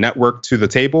times your own network to the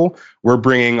table. We're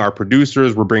bringing our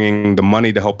producers, we're bringing the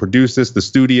money to help produce this, the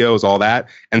studios, all that.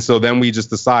 And so then we just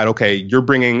decide, okay, you're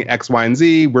bringing X, Y, and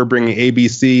Z, we're bringing A, B,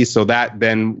 C. So that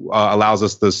then allows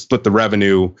us to split the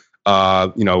revenue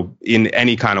in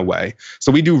any kind of way.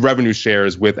 So we do revenue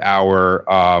shares with our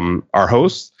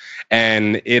hosts,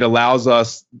 and it allows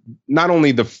us not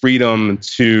only the freedom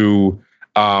to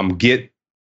get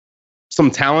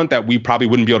some talent that we probably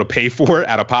wouldn't be able to pay for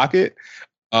out of pocket,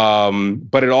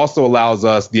 but it also allows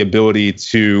us the ability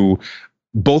to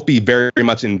both be very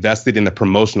much invested in the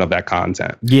promotion of that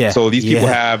content. Yeah. So these people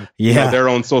have their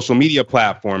own social media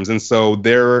platforms. And so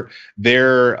their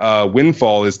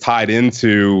windfall is tied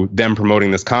into them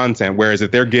promoting this content. Whereas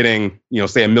if they're getting,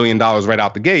 say $1 million right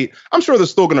out the gate, I'm sure they're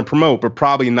still going to promote, but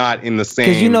probably not in the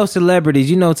same. Because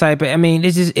celebrities, type of,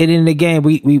 it's just it in the game.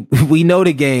 We know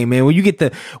the game, man. When you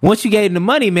once you get the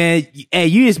money, man, hey,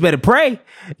 you just better pray.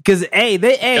 Because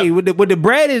when the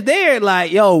bread is there,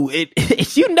 like, yo,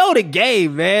 the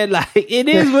game, man. Like, it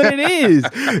is what it is.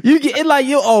 You get it, like,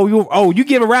 you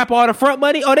give a rapper all the front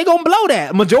money. Oh, they gonna blow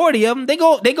that. Majority of them, they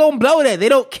gonna blow that. They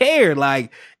don't care.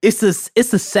 Like, it's a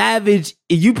savage.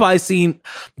 You probably seen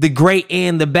the great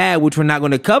and the bad, which we're not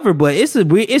going to cover, but it's a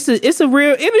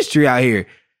real industry out here.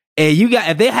 And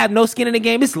if they have no skin in the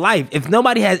game, it's life. If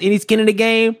nobody has any skin in the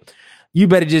game, you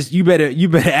better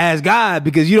ask God,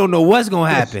 because you don't know what's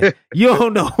gonna happen. You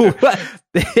don't know what.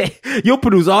 You'll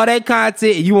produce all that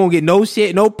content and you won't get no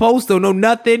shit, no post or no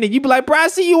nothing. And you be like, bro, I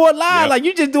see you on live. Yep. Like,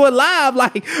 you just do it live.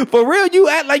 Like, for real, you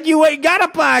act like you ain't got a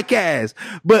podcast.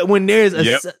 But when there's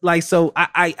so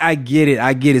I get it.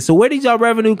 I get it. So where did y'all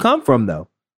revenue come from though?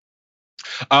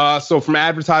 So from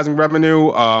advertising revenue,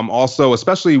 also,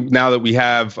 especially now that we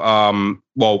have, and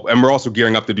we're also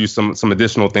gearing up to do some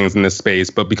additional things in this space,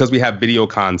 but because we have video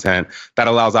content, that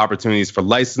allows opportunities for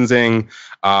licensing.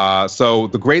 So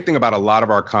the great thing about a lot of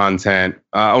our content,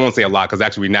 I won't say a lot, because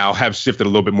actually we now have shifted a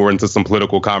little bit more into some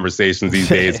political conversations these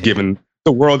days, given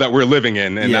the world that we're living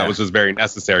in. And that was just very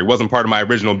necessary. It wasn't part of my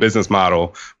original business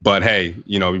model, but hey,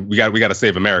 we got to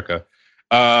save America.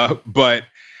 But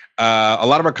a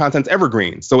lot of our content's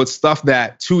evergreen. So it's stuff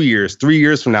that 2 years, 3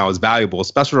 years from now is valuable,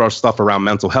 especially our stuff around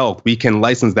mental health. We can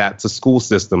license that to school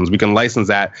systems. We can license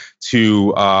that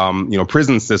to,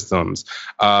 prison systems.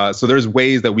 So there's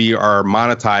ways that we are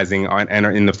monetizing and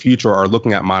in the future are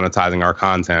looking at monetizing our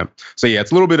content. So yeah,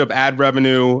 it's a little bit of ad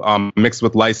revenue mixed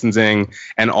with licensing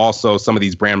and also some of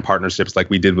these brand partnerships like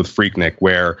we did with Freaknik,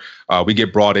 where we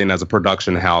get brought in as a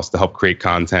production house to help create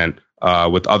content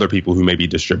with other people who may be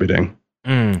distributing.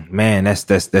 Man,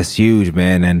 that's huge,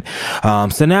 man.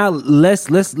 And so now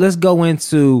let's go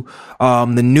into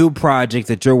the new project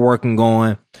that you're working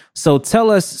on. So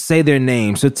tell us, say their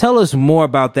name. So tell us more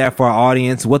about that for our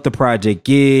audience, what the project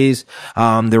is,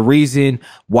 the reason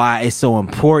why it's so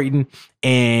important,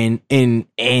 and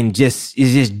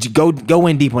just go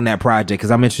in deep on that project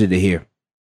because I'm interested to hear.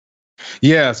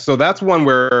 Yeah, so that's one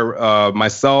where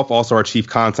myself, also our chief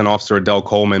content officer, Adele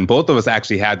Coleman, both of us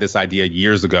actually had this idea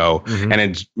years ago. Mm-hmm. And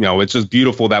it's just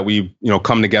beautiful that we,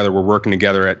 come together. We're working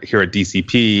together here at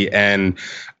DCP. And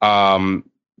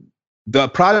the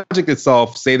project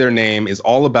itself, Say Their Name, is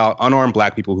all about unarmed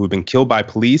Black people who've been killed by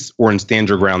police or in stand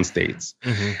your ground states.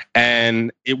 Mm-hmm.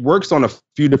 And it works on a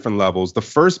few different levels. The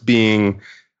first being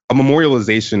a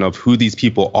memorialization of who these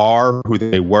people are, who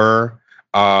they were,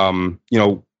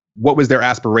 what was their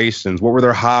aspirations? What were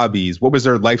their hobbies? What was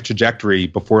their life trajectory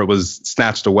before it was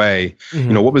snatched away?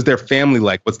 Mm-hmm. What was their family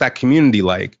like? What's that community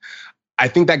like? I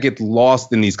think that gets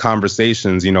lost in these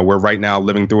conversations. We're right now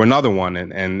living through another one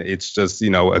and it's just,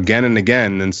 again and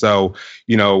again. And so,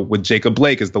 with Jacob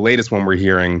Blake is the latest one we're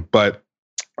hearing. But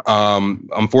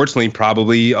unfortunately,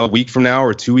 probably a week from now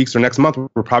or 2 weeks or next month,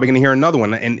 we're probably going to hear another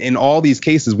one. And in all these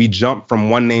cases, we jump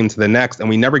from one name to the next and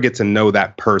we never get to know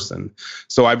that person.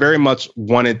 So I very much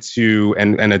wanted to,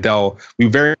 and Adele, we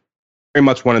very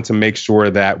much wanted to make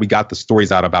sure that we got the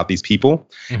stories out about these people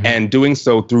mm-hmm. and doing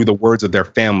so through the words of their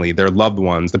family, their loved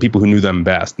ones, the people who knew them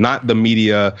best, not the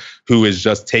media who is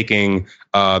just taking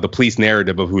the police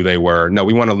narrative of who they were. No,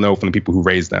 we want to know from the people who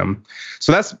raised them.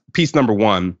 So that's piece number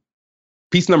one.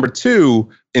 Piece number two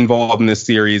involved in this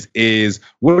series is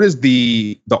what is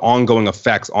the ongoing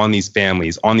effects on these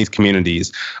families, on these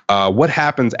communities? What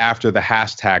happens after the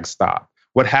hashtags stop?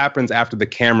 What happens after the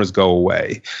cameras go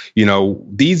away?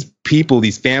 These people,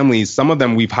 these families, some of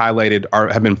them we've highlighted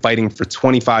have been fighting for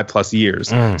 25 plus years.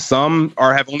 Some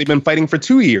have only been fighting for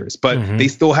 2 years, but mm-hmm. they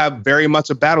still have very much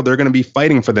a battle they're going to be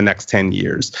fighting for the next 10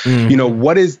 years. Mm-hmm.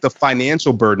 What is the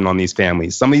financial burden on these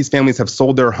families? Some of these families have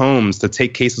sold their homes to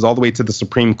take cases all the way to the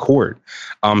Supreme Court.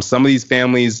 Some of these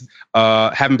families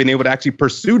haven't been able to actually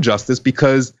pursue justice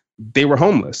because they were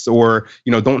homeless or,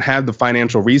 don't have the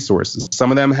financial resources.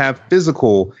 Some of them have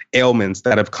physical ailments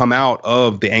that have come out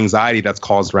of the anxiety that's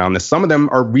caused around this. Some of them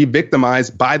are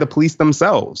re-victimized by the police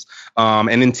themselves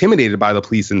and intimidated by the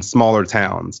police in smaller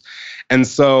towns. And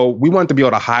so we want to be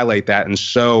able to highlight that and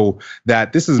show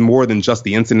that this is more than just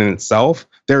the incident itself.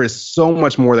 There is so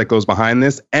much more that goes behind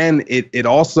this. And it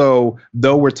also,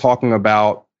 though we're talking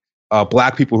about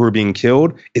Black people who are being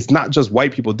killed, it's not just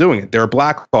white people doing it. There are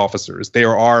Black officers.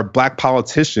 There are Black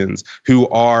politicians who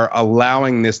are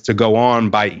allowing this to go on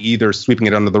by either sweeping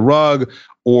it under the rug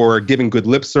or giving good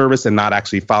lip service and not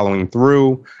actually following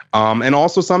through. And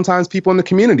also sometimes people in the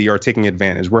community are taking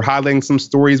advantage. We're highlighting some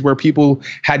stories where people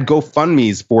had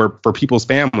GoFundMes for people's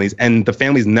families and the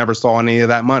families never saw any of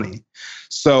that money.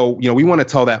 So, we want to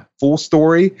tell that full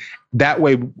story. That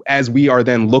way, as we are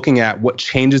then looking at what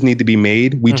changes need to be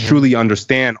made, we mm-hmm. truly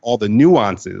understand all the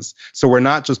nuances. So we're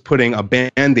not just putting a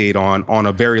Band-Aid on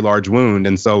a very large wound.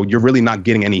 And so you're really not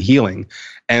getting any healing.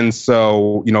 And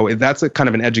so, that's a kind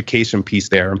of an education piece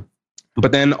there.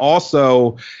 But then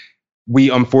also, we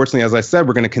unfortunately, as I said,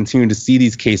 we're going to continue to see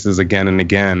these cases again and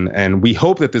again. And we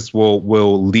hope that this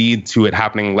will lead to it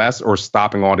happening less or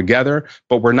stopping altogether.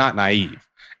 But we're not naive.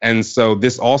 And so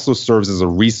this also serves as a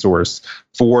resource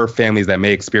for families that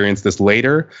may experience this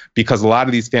later, because a lot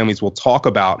of these families will talk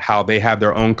about how they have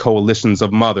their own coalitions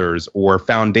of mothers or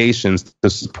foundations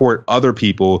to support other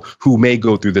people who may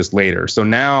go through this later. So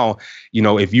now,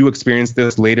 if you experience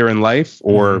this later in life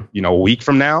or, a week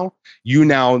from now, you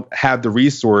now have the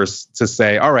resource to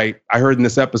say, all right, I heard in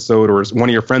this episode, or one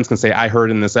of your friends can say, I heard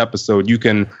in this episode, you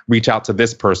can reach out to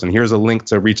this person. Here's a link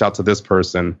to reach out to this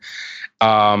person.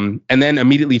 And then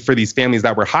immediately for these families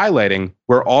that we're highlighting,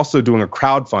 we're also doing a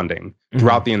crowdfunding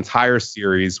throughout the entire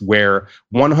series where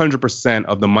 100%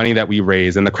 of the money that we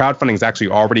raise, and the crowdfunding is actually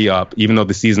already up, even though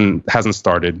the season hasn't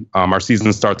started. Our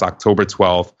season starts October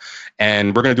 12th,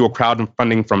 and we're going to do a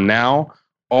crowdfunding from now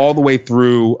all the way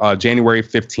through January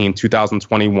 15,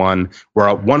 2021, where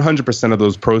 100% of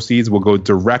those proceeds will go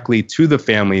directly to the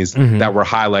families that we're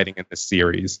highlighting in this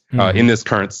series, in this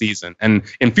current season. And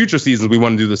in future seasons, we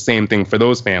want to do the same thing for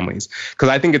those families, because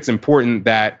I think it's important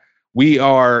that we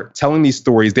are telling these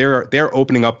stories. They're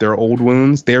opening up their old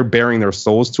wounds. They're bearing their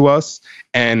souls to us.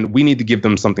 And we need to give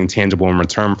them something tangible in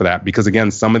return for that. Because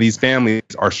again, some of these families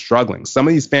are struggling. Some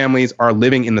of these families are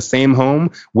living in the same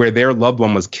home where their loved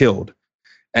one was killed.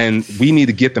 And we need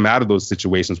to get them out of those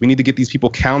situations. We need to get these people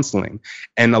counseling.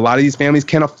 And a lot of these families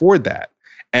can't afford that.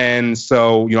 And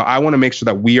so, I want to make sure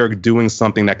that we are doing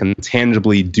something that can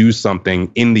tangibly do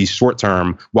something in the short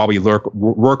term while we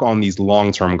work on these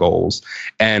long-term goals.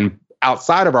 And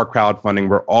outside of our crowdfunding,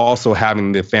 we're also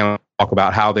having the family talk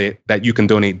about how that you can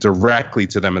donate directly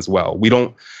to them as well. We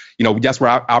don't, yes, we're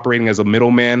operating as a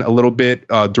middleman a little bit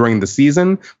during the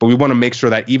season, but we want to make sure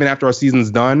that even after our season's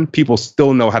done, people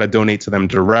still know how to donate to them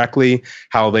directly,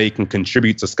 how they can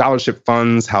contribute to scholarship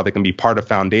funds, how they can be part of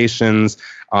foundations.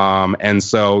 And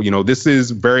so, this is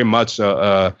very much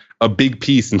a big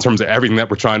piece in terms of everything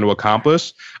that we're trying to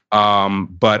accomplish.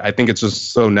 But I think it's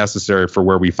just so necessary for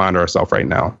where we find ourselves right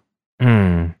now.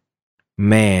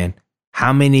 Man,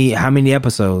 how many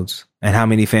episodes and how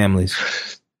many families?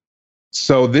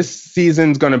 So this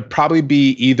season's going to probably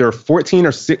be either 14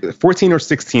 or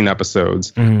 16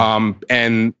 episodes.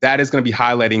 And that is going to be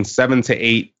highlighting 7 to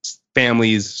 8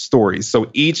 families' stories. So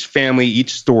each family,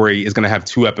 each story is going to have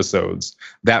 2 episodes.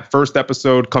 That first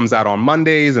episode comes out on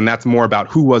Mondays, and that's more about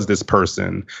who was this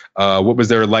person? What was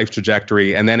their life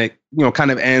trajectory? And then it,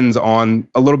 kind of ends on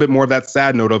a little bit more of that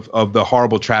sad note of the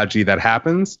horrible tragedy that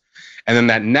happens. And then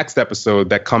that next episode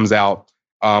that comes out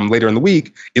later in the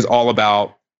week is all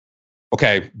about,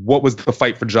 okay, what was the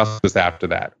fight for justice after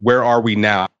that? Where are we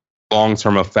now?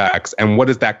 Long-term effects, and what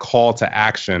is that call to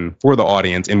action for the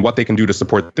audience and what they can do to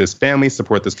support this family,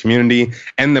 support this community,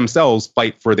 and themselves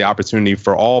fight for the opportunity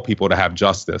for all people to have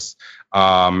justice.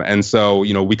 And so,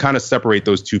 we kind of separate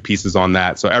those 2 pieces on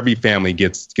that. So every family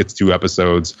gets 2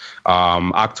 episodes.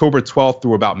 October 12th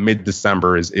through about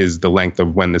mid-December is the length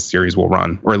of when this series will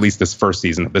run, or at least this first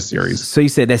season of this series. So you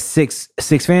said that's six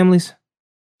families?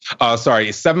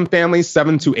 Sorry, 7 families,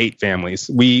 7 to 8 families.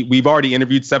 We've already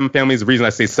interviewed 7 families. The reason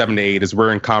I say 7 to 8 is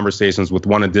we're in conversations with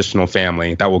one additional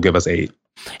family that will give us 8.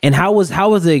 And how was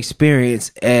the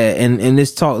experience? And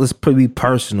this talk, let's be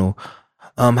personal.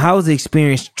 How was the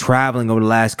experience traveling over the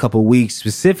last couple of weeks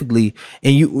specifically?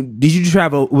 And did you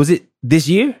travel? Was it this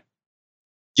year?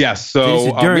 Yes.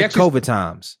 So during COVID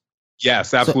times.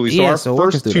 Yes, absolutely. So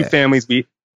our first 2 families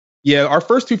our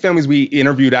first 2 families we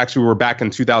interviewed actually were back in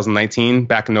 2019,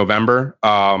 back in November.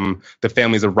 The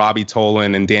families of Robbie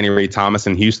Tolan and Danny Ray Thomas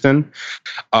in Houston.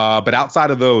 But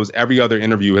outside of those, every other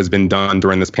interview has been done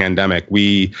during this pandemic.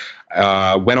 We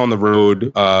went on the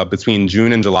road between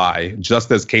June and July, just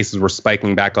as cases were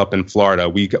spiking back up in Florida.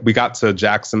 We got to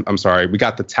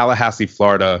Tallahassee,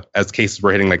 Florida, as cases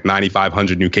were hitting like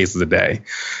 9,500 new cases a day.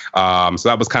 So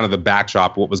that was kind of the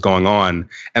backdrop of what was going on.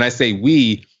 And I say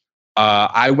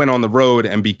I went on the road,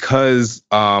 and because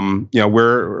we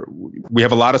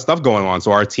have a lot of stuff going on,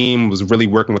 so our team was really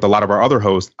working with a lot of our other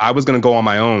hosts. I was going to go on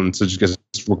my own to just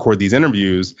record these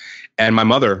interviews, and my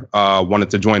mother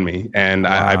wanted to join me, and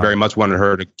wow. I very much wanted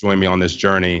her to join me on this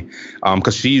journey,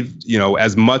 because she,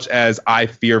 as much as I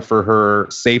fear for her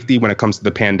safety when it comes to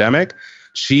the pandemic,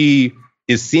 she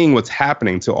is seeing what's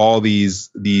happening to all these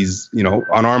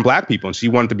unarmed Black people, and she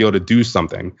wanted to be able to do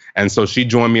something. And so she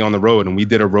joined me on the road, and we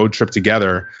did a road trip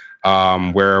together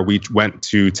where we went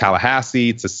to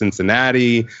Tallahassee, to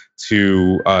Cincinnati,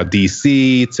 to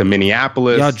DC, to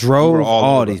Minneapolis. Y'all drove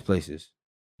all these places.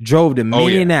 Drove to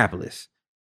Minneapolis.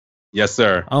 Yeah. Yes,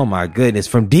 sir. Oh my goodness,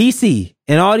 from DC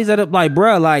and all these other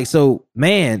so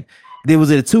man.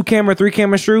 Was it a 2-camera,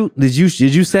 3-camera shoot? Did you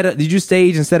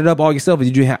stage and set it up all yourself, or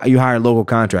did you hire local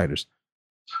contractors?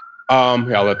 I'll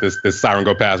let this siren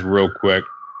go past real quick.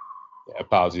 Yeah,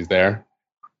 apologies there.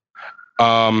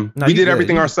 We did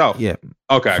everything ourselves. Yeah.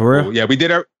 Okay. For cool. real? Yeah, we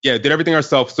did everything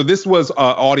ourselves. So this was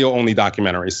audio only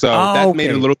documentary. So that made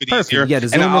it a little bit easier. Yeah, the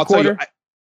Zoom recorder.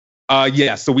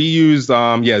 Yeah, so we use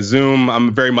Zoom.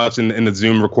 I'm very much in the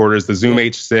Zoom recorders. The Zoom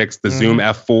H6, the Zoom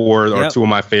F4 are 2 of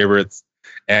my favorites.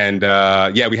 And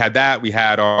we had that. We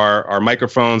had our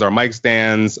microphones, our mic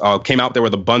stands, came out there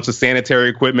with a bunch of sanitary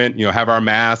equipment, have our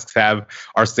masks, have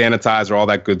our sanitizer, all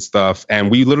that good stuff. And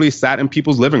we literally sat in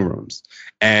people's living rooms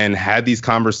and had these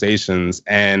conversations.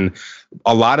 And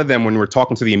a lot of them, when we were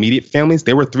talking to the immediate families,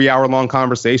 they were 3-hour-long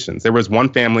conversations. There was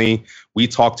one family we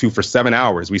talked to for 7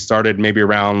 hours. We started maybe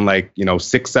around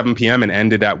 6, 7 p.m. and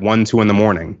ended at 1, 2 in the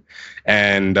morning.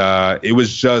 And it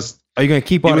was just, Are you going to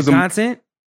keep all the content?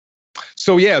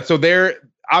 So they're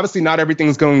obviously not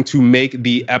everything's going to make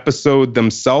the episode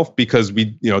themselves because we,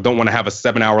 don't want to have a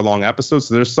 7-hour long episode.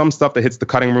 So there's some stuff that hits the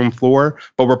cutting room floor,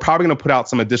 but we're probably going to put out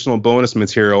some additional bonus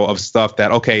material of stuff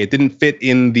that, okay, it didn't fit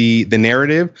in the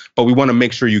narrative, but we want to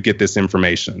make sure you get this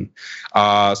information.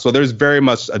 So there's very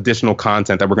much additional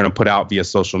content that we're going to put out via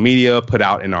social media, put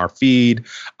out in our feed.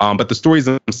 But the stories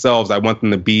themselves, I want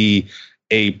them to be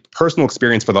a personal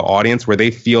experience for the audience where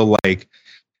they feel like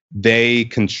they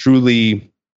can truly,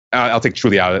 I'll take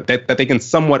truly out of it, that they can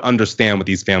somewhat understand what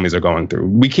these families are going through.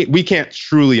 We can't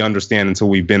truly understand until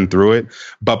we've been through it.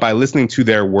 But by listening to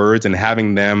their words and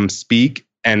having them speak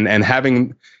and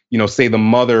having, say the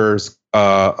mother's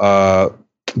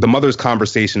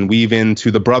conversation weave into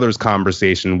the brother's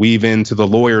conversation, weave into the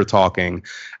lawyer talking,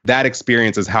 that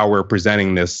experience is how we're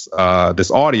presenting this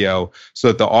audio so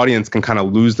that the audience can kind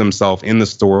of lose themselves in the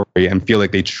story and feel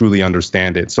like they truly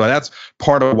understand it. So that's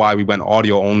part of why we went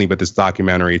audio only with this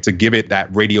documentary, to give it that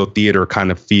radio theater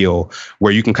kind of feel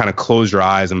where you can kind of close your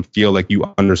eyes and feel like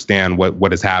you understand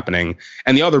what is happening.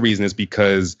 And the other reason is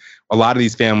because a lot of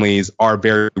these families are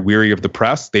very weary of the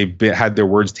press. They've had their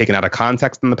words taken out of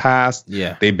context in the past.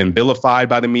 Yeah. They've been vilified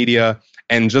by the media.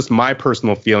 And just my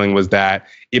personal feeling was that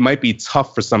it might be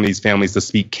tough for some of these families to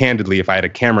speak candidly if I had a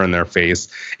camera in their face.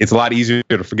 It's a lot easier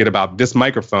to forget about this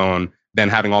microphone than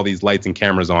having all these lights and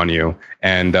cameras on you.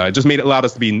 And it just allowed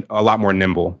us to be a lot more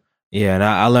nimble. Yeah, and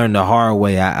I learned the hard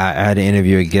way. I had to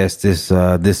interview a guest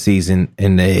this season,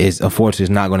 and unfortunately it's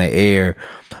not going to air.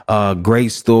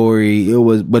 Great story.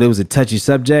 But it was a touchy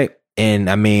subject. And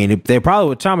I mean, they probably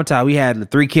were traumatized. We had the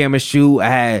 3-camera shoot. I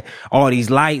had all these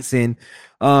lights, and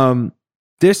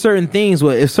there's certain things,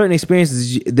 certain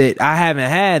experiences that I haven't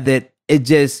had that it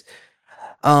just,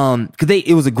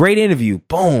 it was a great interview,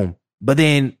 boom. But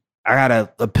then I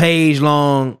got a page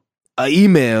long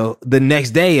email the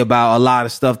next day about a lot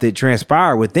of stuff that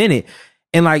transpired within it.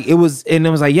 And it was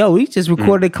like, yo, we just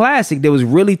recorded a classic that was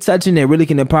really touching, that really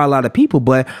can empower a lot of people.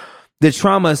 But the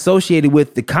trauma associated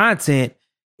with the content,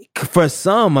 for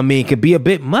some, I mean, could be a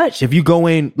bit much. If you go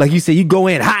in, like you said, you go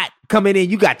in hot, coming in,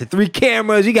 you got the 3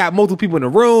 cameras, you got multiple people in the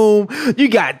room, you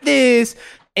got this.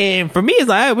 And for me, it's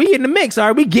like, hey, we in the mix, all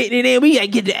right, we getting it in, we gotta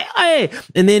get that. Hey.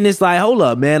 And then it's like, hold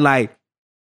up, man, like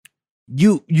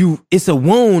you, it's a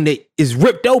wound that is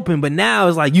ripped open, but now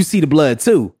it's like you see the blood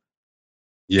too.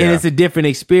 Yeah. And it's a different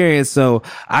experience. So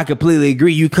I completely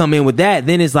agree. You come in with that,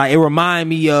 then it's like, it remind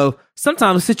me of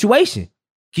sometimes a situation.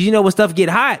 Cause when stuff get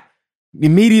hot, the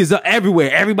media's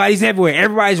everywhere. Everybody's everywhere.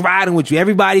 Everybody's riding with you.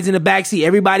 Everybody's in the backseat.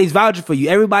 Everybody's vouching for you.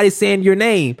 Everybody's saying your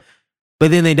name,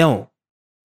 but then they don't.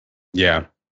 Yeah.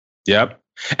 Yep.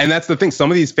 And that's the thing.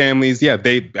 Some of these families,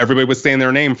 everybody was saying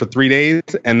their name for 3 days,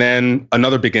 and then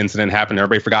another big incident happened.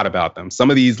 Everybody forgot about them. Some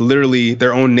of these, literally,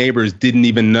 their own neighbors didn't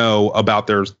even know about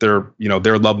their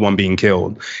loved one being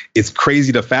killed. It's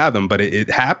crazy to fathom, but it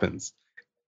happens.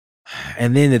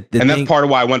 And then that's part of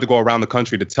why I wanted to go around the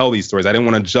country to tell these stories. I didn't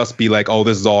want to just be like, oh,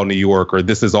 this is all New York, or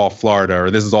this is all Florida,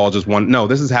 or this is all just one. No,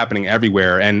 this is happening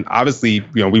everywhere. And obviously,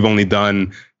 we've only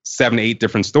done 7, 8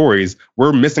 different stories.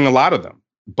 We're missing a lot of them,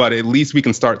 but at least we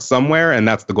can start somewhere. And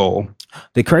that's the goal.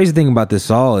 The crazy thing about this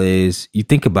all is, you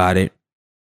think about it,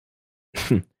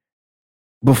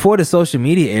 before the social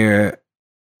media era,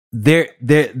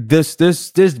 there's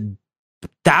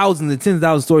thousands and tens of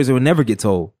thousands of stories that would never get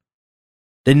told.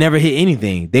 They never hit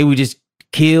anything. They would just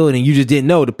kill, and you just didn't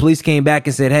know. The police came back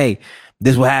and said, hey,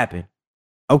 this will happen.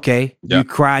 Okay. Yep. You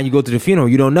cry and you go to the funeral.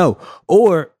 You don't know.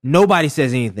 Or nobody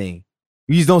says anything.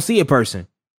 You just don't see a person.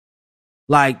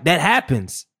 Like, that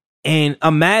happens. And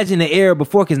imagine the era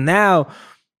before, because now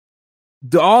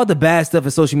all the bad stuff in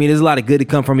social media, there's a lot of good to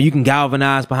come from it. You can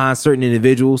galvanize behind certain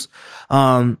individuals.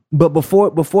 But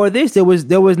before this, there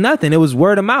was nothing. It was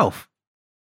word of mouth.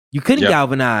 You couldn't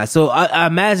galvanize. So I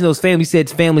imagine those families that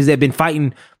have been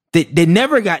fighting, they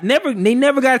never got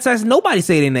a chance. Nobody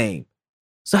say their name.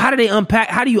 So how do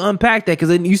you unpack that? Because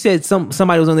you said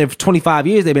somebody was on there for 25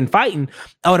 years. They've been fighting.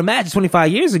 I would imagine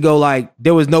 25 years ago, like,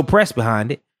 there was no press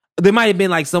behind it. There might have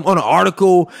been like some on an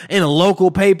article in a local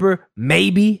paper,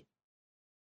 maybe.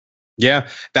 Yeah,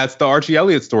 that's the Archie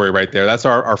Elliott story right there. That's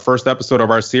our first episode of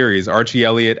our series. Archie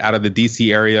Elliott out of the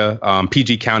DC area,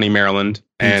 PG County, Maryland.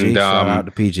 PG, shout out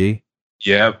to PG.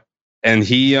 Yep. And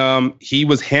he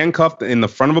was handcuffed in the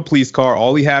front of a police car.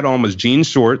 All he had on was jean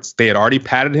shorts. They had already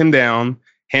patted him down,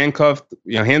 handcuffed,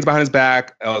 hands behind his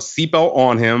back, seatbelt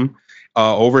on him,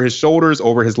 over his shoulders,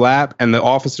 over his lap. And the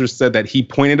officers said that he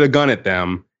pointed a gun at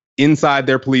them inside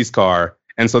their police car.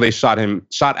 And so they shot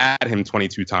at him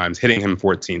 22 times, hitting him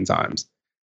 14 times.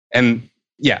 And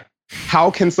yeah,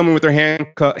 How can someone with their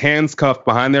hands cuffed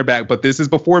behind their back? But this is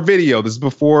before video. This is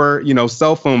before,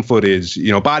 cell phone footage,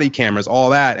 body cameras, all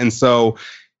that. And so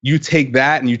you take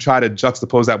that and you try to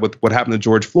juxtapose that with what happened to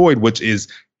George Floyd, which is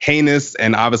heinous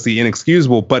and obviously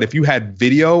inexcusable. But if you had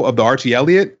video of the Archie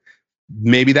Elliott,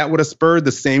 maybe that would have spurred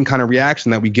the same kind of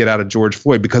reaction that we get out of George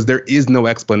Floyd, because there is no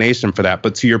explanation for that.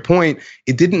 But to your point,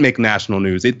 it didn't make national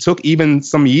news. It took even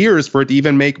some years for it to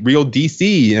even make real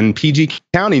DC and PG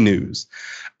County news.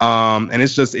 And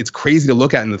it's crazy to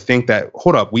look at and to think that,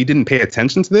 hold up, we didn't pay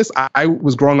attention to this. I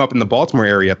was growing up in the Baltimore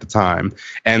area at the time.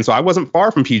 And so I wasn't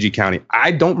far from PG County.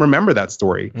 I don't remember that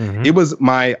story. Mm-hmm. It was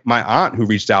my aunt who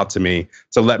reached out to me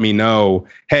to let me know,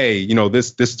 hey,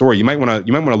 this story, you might want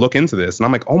to look into this. And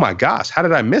I'm like, oh my gosh, how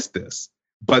did I miss this?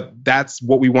 But that's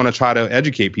what we want to try to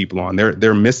educate people on.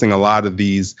 They're missing a lot of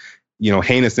these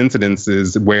heinous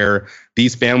incidences where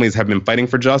these families have been fighting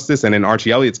for justice. And in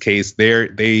Archie Elliott's case,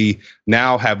 they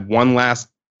now have one last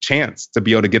chance to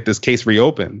be able to get this case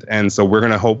reopened. And so we're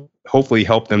going to hopefully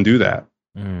help them do that.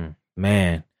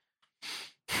 Man.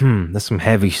 That's some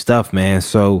heavy stuff, man.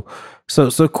 So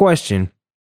question,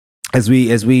 as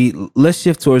we let's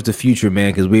shift towards the future,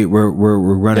 man, because we're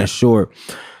running short.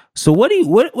 So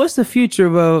what's the future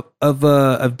of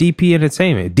DP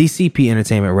Entertainment, DCP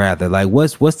Entertainment rather? Like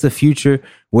what's the future?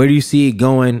 Where do you see it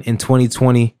going in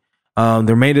 2020? The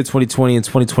remainder of 2020 and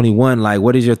 2021, like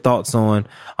what is your thoughts on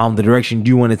the direction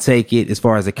you want to take it as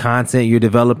far as the content you're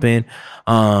developing,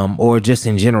 or just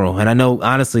in general? And I know,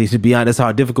 honestly, to be honest,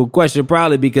 that's a difficult question,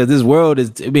 probably because this world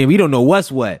we don't know what's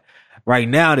what right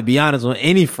now, to be honest, on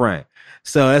any front.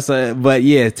 So but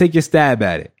yeah, take your stab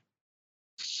at it.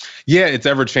 Yeah, it's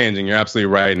ever changing. You're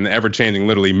absolutely right. And ever changing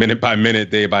literally minute by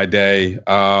minute, day by day.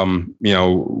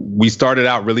 We started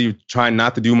out really trying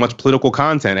not to do much political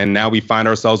content, and now we find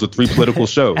ourselves with 3 political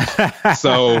shows.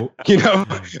 So,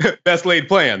 best laid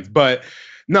plans. But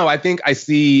no, I think I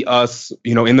see us,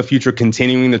 in the future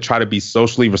continuing to try to be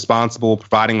socially responsible,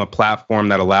 providing a platform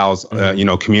that allows,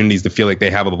 communities to feel like they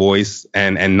have a voice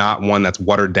and not one that's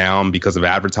watered down because of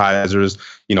advertisers.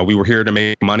 We were here to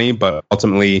make money, but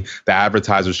ultimately the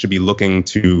advertisers should be looking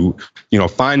to,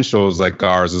 find shows like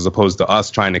ours as opposed to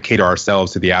us trying to cater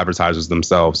ourselves to the advertisers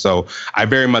themselves. So I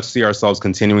very much see ourselves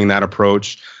continuing that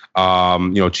approach.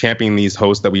 Championing these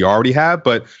hosts that we already have,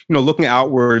 but, looking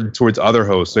outward towards other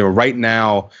hosts. So right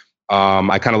now,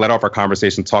 I kind of led off our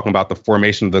conversation talking about the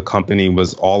formation of the company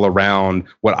was all around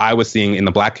what I was seeing in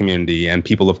the Black community and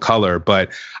people of color. But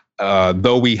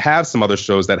though we have some other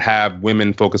shows that have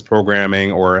women-focused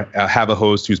programming or have a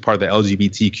host who's part of the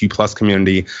LGBTQ plus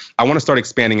community, I want to start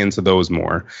expanding into those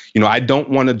more. I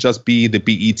don't want to just be the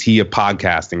BET of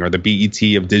podcasting or the BET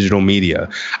of digital media.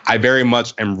 I very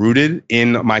much am rooted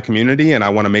in my community, and I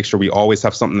want to make sure we always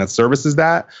have something that services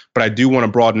that. But I do want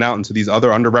to broaden out into these other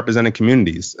underrepresented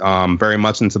communities, very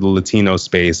much into the Latino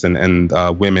space and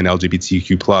women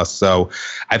LGBTQ plus. So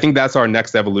I think that's our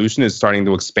next evolution, is starting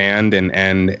to expand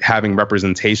and having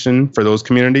representation for those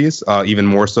communities, even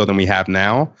more so than we have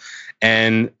now.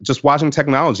 And just watching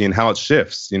technology and how it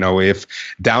shifts. If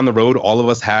down the road, all of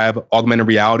us have augmented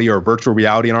reality or virtual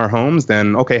reality in our homes,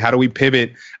 then, okay, how do we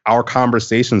pivot our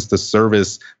conversations to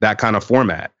service that kind of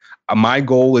format? My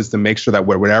goal is to make sure that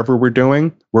whatever we're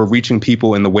doing, we're reaching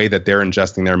people in the way that they're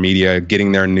ingesting their media,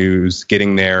 getting their news,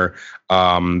 getting their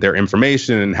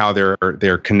information, and how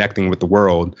they're connecting with the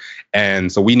world.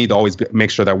 And so we need to always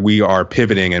make sure that we are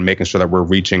pivoting and making sure that we're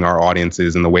reaching our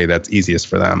audiences in the way that's easiest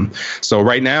for them. So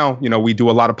right now, we do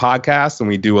a lot of podcasts and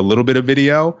we do a little bit of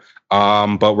video,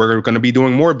 but we're going to be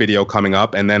doing more video coming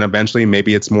up. And then eventually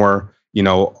maybe it's more,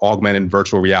 augmented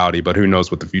virtual reality, but who knows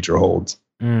what the future holds.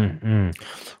 Mm-hmm.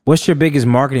 What's your biggest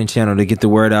marketing channel to get the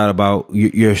word out about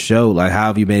your show? Like, how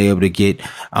have you been able to get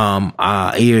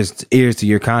ears to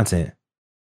your content?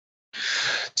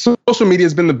 Social media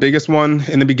has been the biggest one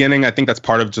in the beginning. I think that's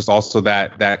part of just also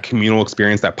that communal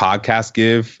experience that podcasts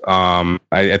give. I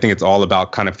think it's all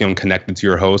about kind of feeling connected to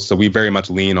your host. So we very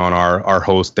much lean on our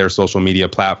host, their social media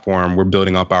platform. We're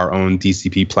building up our own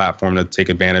DCP platform to take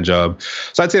advantage of.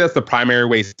 So I'd say that's the primary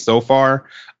way so far.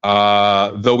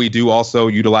 Though we do also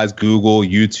utilize Google,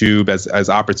 YouTube as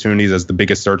opportunities as the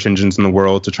biggest search engines in the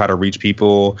world to try to reach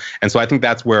people. And so I think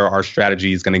that's where our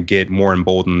strategy is going to get more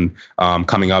emboldened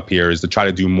coming up here, is to try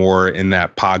to do more in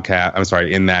that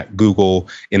in that Google,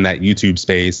 in that YouTube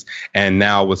space. And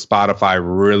now with Spotify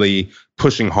really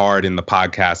pushing hard in the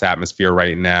podcast atmosphere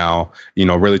right now,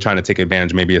 really trying to take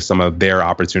advantage maybe of some of their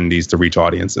opportunities to reach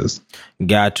audiences.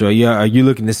 Gotcha. Yeah. Are you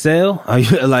looking to sell? Are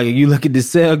you looking to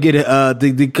sell? Get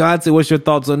the content? What's your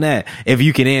thoughts on that? If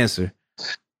you can answer.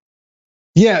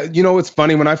 Yeah, it's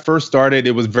funny. When I first started,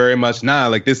 it was very much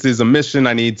like this is a mission.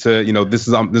 I need to, this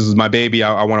is my baby.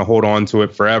 I want to hold on to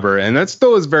it forever, and that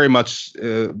still is very much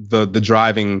the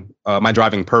driving my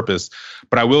driving purpose.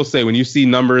 But I will say, when you see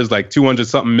numbers like 200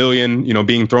 something million,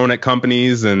 being thrown at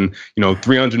companies, and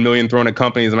 300 million thrown at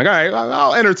companies, I'm like, all right,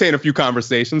 I'll entertain a few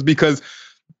conversations, because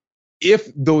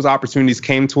if those opportunities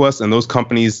came to us and those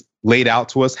companies laid out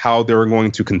to us how they were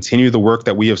going to continue the work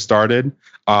that we have started,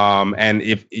 and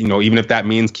if even if that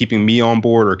means keeping me on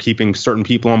board or keeping certain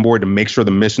people on board to make sure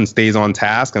the mission stays on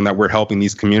task and that we're helping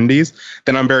these communities,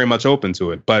 then I'm very much open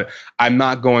to it. But I'm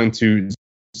not going to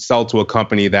sell to a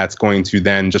company that's going to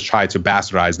then just try to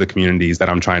bastardize the communities that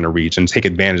I'm trying to reach and take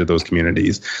advantage of those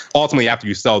communities. Ultimately, after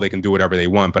you sell, they can do whatever they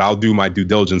want, but I'll do my due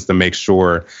diligence to make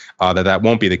sure that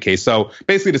won't be the case. So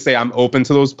basically, to say I'm open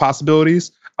to those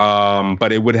possibilities,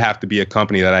 but it would have to be a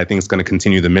company that I think is going to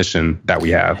continue the mission that we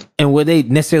have. And would they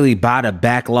necessarily buy the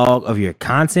backlog of your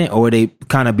content, or would they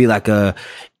kind of be like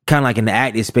in the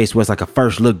active space where it's like a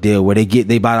first look deal where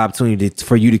they buy the opportunity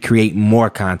for you to create more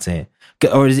content?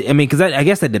 Or because I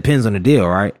guess that depends on the deal,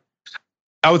 right?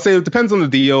 I would say it depends on the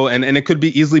deal, and it could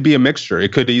easily be a mixture.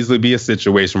 It could easily be a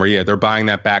situation where, they're buying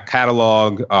that back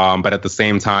catalog, but at the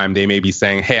same time, they may be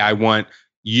saying, hey, I want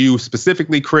you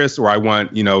specifically, Chris, or I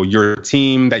want, your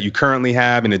team that you currently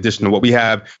have, in addition to what we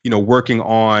have, working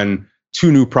on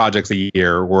 2 new projects a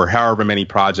year, or however many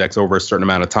projects over a certain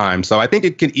amount of time. So I think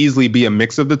it can easily be a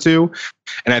mix of the two.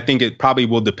 And I think it probably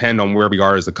will depend on where we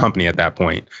are as a company at that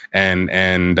point. And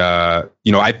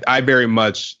I very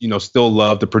much, still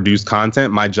love to produce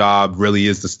content. My job really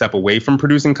is to step away from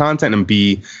producing content and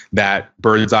be that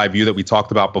bird's eye view that we talked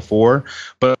about before.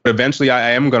 But eventually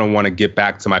I am going to want to get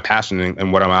back to my passion,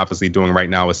 and what I'm obviously doing right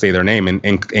now is Say Their Name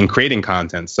and creating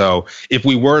content. So if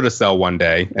we were to sell one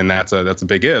day, and that's a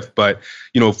big if, but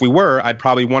if we were, I'd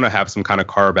probably want to have some kind of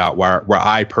carve out where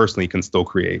I personally can still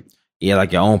create. Yeah,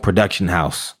 like your own production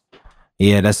house.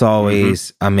 Yeah, that's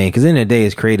always, because in the day,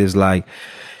 as creatives, like,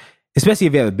 especially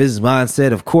if you have a business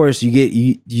mindset, of course,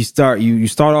 you start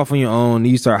off on your own,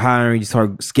 you start hiring, you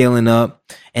start scaling up,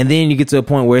 and then you get to a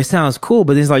point where it sounds cool,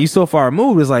 but it's like you're so far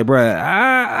removed. It's like, bruh,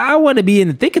 I want to be in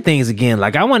the thick of things again.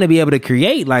 Like, I want to be able to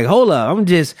create. Like, hold up,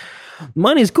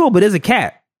 money's cool, but there's a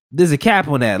cap. There's a cap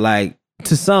on that, like,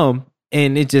 to some.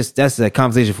 And that's a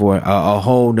conversation for a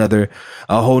whole nother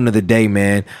day,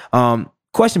 man.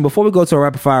 Question before we go to a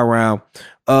rapid fire round.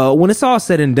 When it's all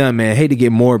said and done, man, I hate to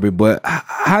get morbid, but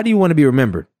how do you want to be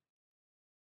remembered?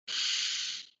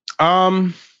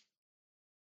 It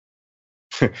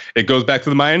goes back to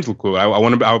the Maya Angelou quote. I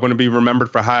want to be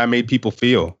remembered for how I made people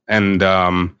feel, and I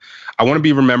want to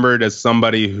be remembered as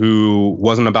somebody who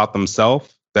wasn't about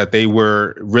themselves, that they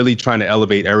were really trying to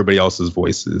elevate everybody else's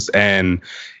voices. And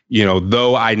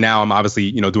though I'm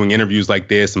obviously, doing interviews like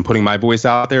this and putting my voice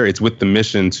out there, it's with the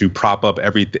mission to prop up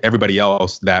everybody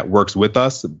else that works with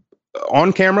us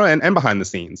on camera and behind the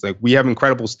scenes. Like, we have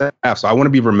incredible staff. So I want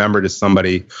to be remembered as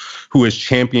somebody who has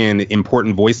championed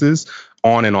important voices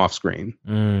on and off screen.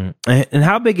 And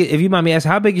how big, if you mind me asking,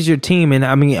 how big is your team? And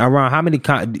around how many,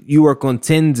 you work on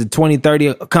 10 to 20,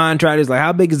 30 contractors? Like,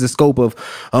 how big is the scope of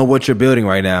what you're building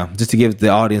right now? Just to give the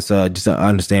audience just an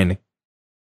understanding.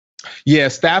 Yeah,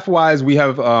 staff-wise, we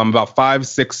have about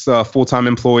 5-6 full-time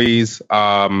employees.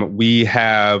 We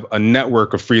have a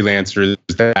network of freelancers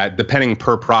that, depending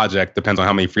per project, depends on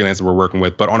how many freelancers we're working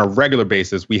with. But on a regular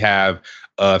basis, we have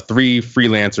 3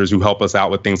 freelancers who help us out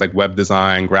with things like web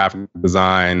design, graphic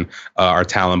design, our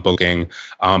talent booking.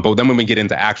 But then when we get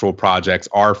into actual projects,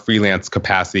 our freelance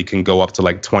capacity can go up to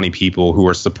like 20 people who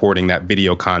are supporting that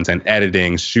video content,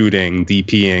 editing, shooting,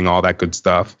 DPing, all that good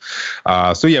stuff.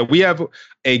 So yeah, we have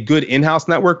a good in-house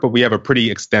network, but we have a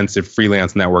pretty extensive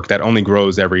freelance network that only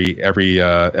grows every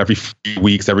few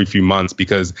weeks, every few months,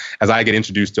 because as I get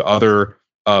introduced to other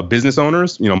business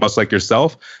owners, much like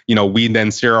yourself, we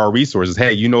then share our resources.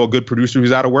 Hey, a good producer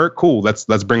who's out of work? Cool.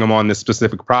 Let's bring them on this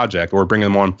specific project, or bring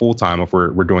them on full time if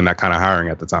we're doing that kind of hiring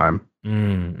at the time.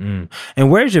 Mm-hmm. And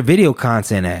where's your video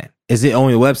content at? Is it on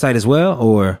your website as well,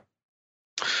 or?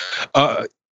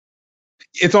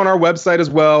 It's on our website as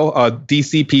well,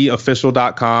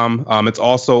 dcpofficial.com. It's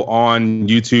also on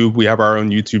YouTube. We have our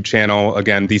own YouTube channel,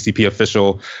 again, DCP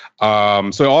Official.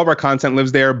 So all of our content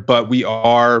lives there, but we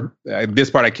are,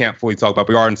 this part I can't fully talk about,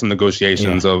 we are in some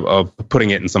negotiations of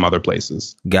putting it in some other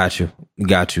places. Got you.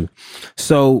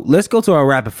 So let's go to our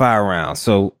rapid fire round.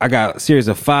 So I got a series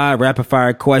of 5 rapid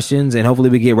fire questions, and hopefully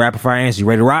we get rapid fire answers. You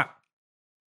ready to rock?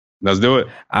 Let's do it.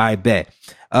 I bet.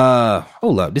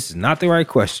 Hold up, this is not the right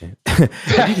question.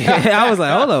 I was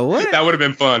like, hold up, what? That would have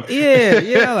been fun.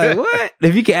 Yeah, like, what?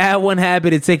 If you could add one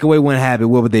habit and take away one habit,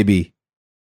 what would they be?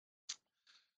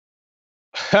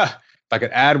 If I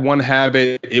could add one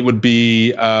habit, it would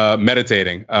be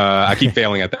meditating. I keep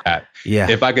failing at that. Yeah.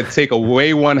 If I could take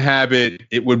away one habit,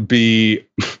 it would be,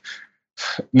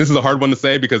 this is a hard one to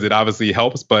say because it obviously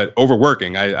helps, but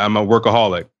overworking. I'm a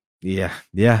workaholic. Yeah.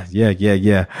 It's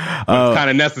kind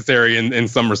of necessary in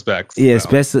some respects. Yeah,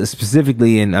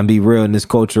 specifically, and I'm be real, in this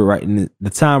culture, right in the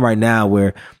time right now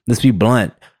where, let's be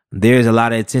blunt, there's a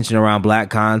lot of attention around Black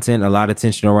content, a lot of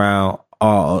attention around,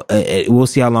 we'll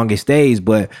see how long it stays,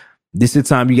 but this is the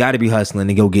time you got to be hustling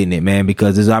and go getting it, man,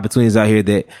 because there's opportunities out here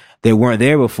that weren't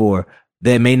there before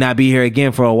that may not be here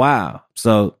again for a while.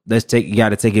 So you got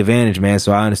to take advantage, man.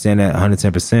 So I understand that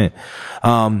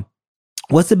 110%.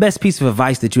 What's the best piece of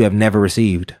advice that you have never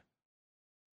received?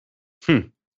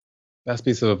 Best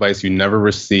piece of advice you never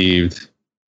received.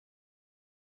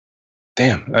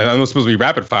 Damn, I was supposed to be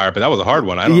rapid fire, but that was a hard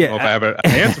one. I don't know if I have an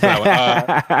answer for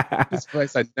that one. This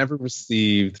advice I never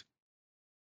received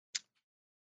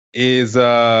is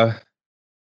there's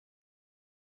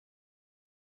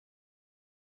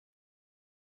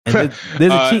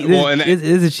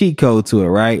a cheat code to it,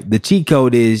 right? The cheat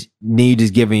code is you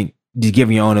just giving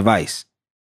your own advice.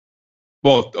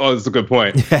 Well, that's a good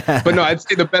point. But no, I'd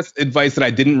say the best advice that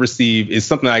I didn't receive is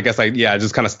something that I guess I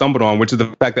just kind of stumbled on, which is the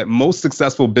fact that most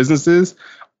successful businesses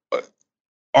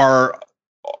are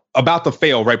about to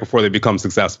fail right before they become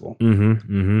successful.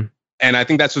 And I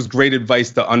think that's just great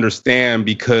advice to understand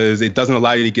because it doesn't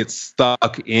allow you to get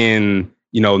stuck in,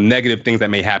 negative things that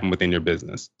may happen within your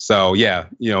business. So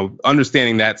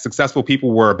understanding that successful people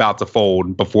were about to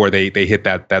fold before they hit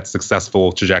that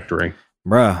successful trajectory.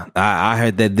 Bruh, I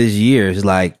heard that this year is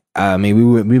like,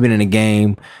 we've been in the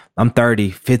game. I'm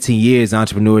 30, 15 years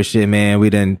entrepreneurship, man.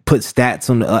 We done put stats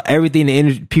on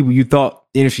everything people you thought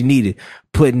the industry needed,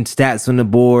 putting stats on the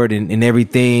board and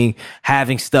everything,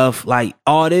 having stuff like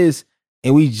all this.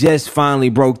 And we just finally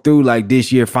broke through like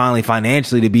this year, finally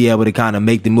financially, to be able to kind of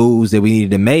make the moves that we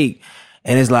needed to make.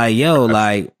 And it's like,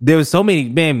 there was so many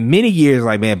years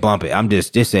like, man, bump it. I'm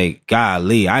just say,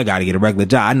 golly, I got to get a regular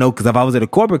job. I know, because if I was at a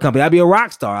corporate company, I'd be a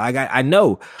rock star. I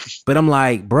know. But I'm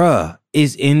like, bruh,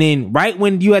 and then right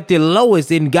when you at the lowest,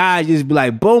 then guys just be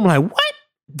like, boom, like, what?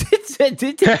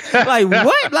 Like,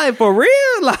 what? Like, for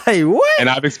real? Like, what? And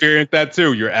I've experienced that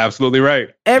too. You're absolutely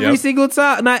right. Every single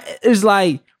time. It's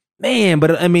like, man,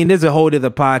 but there's a whole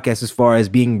other podcast as far as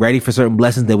being ready for certain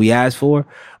blessings that we ask for.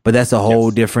 But that's a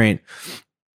whole different.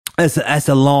 That's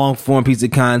a long form piece of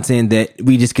content that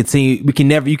we just continue. We can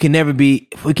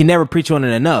never preach on it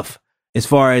enough. As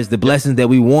far as the blessings that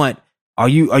we want, are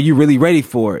you really ready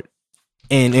for it?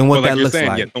 And what that looks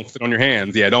like. Yeah, don't sit on your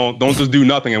hands. Yeah, don't just do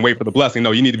nothing and wait for the blessing.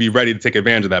 No, you need to be ready to take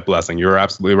advantage of that blessing. You're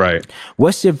absolutely right.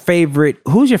 Who's your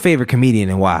favorite comedian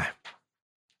and why?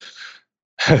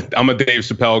 I'm a Dave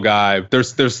Chappelle guy.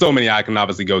 There's so many I can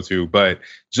obviously go to, but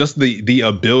just the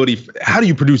ability. How do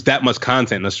you produce that much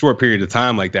content in a short period of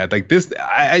time like that? Like this,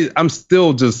 I'm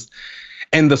still just,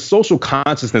 and the social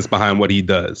consciousness behind what he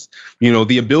does.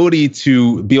 The ability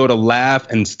to be able to laugh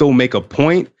and still make a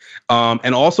point,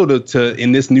 and also to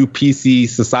in this new PC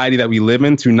society that we live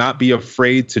in, to not be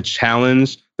afraid to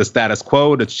challenge the status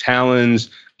quo, to challenge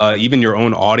even your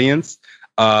own audience.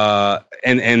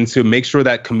 And to make sure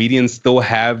that comedians still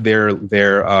have their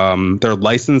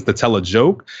license to tell a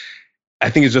joke, I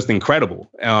think is just incredible.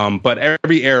 But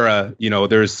every era,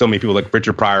 there's so many people like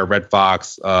Richard Pryor, Red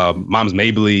Fox, Moms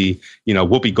Mabley,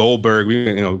 Whoopi Goldberg.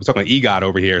 We're talking EGOT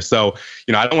over here. So,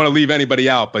 I don't want to leave anybody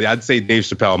out, but I'd say Dave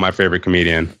Chappelle, my favorite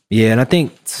comedian. Yeah, and I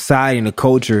think society and the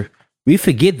culture, we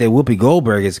forget that Whoopi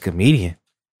Goldberg is a comedian.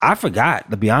 I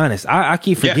forgot, to be honest. I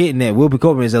keep forgetting that Whoopi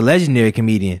Goldberg is a legendary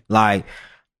comedian. Like,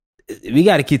 we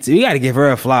got to give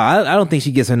her a flower. I don't think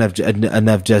she gets enough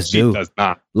just due. She does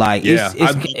not. Like,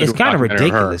 it's kind of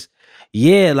ridiculous.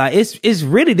 Yeah, like it's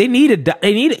really they need it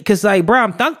because like,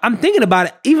 bro, I'm thinking about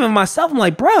it even myself. I'm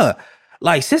like, bro,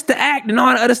 like Sister Act and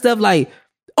all the other stuff. Like,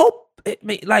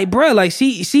 bro, like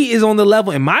she is on the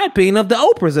level, in my opinion, of the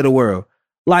Oprahs of the world.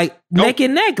 Like neck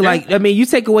and neck. Yeah. Like, you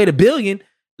take away the billion.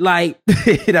 Like,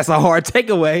 that's a hard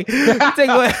takeaway. You take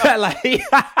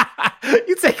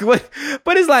away,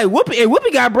 but it's like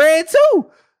Whoopi got bread too.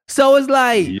 So it's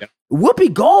like,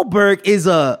 Whoopi Goldberg is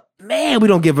we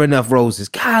don't give her enough roses.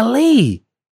 Golly.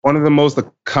 One of the most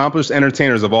accomplished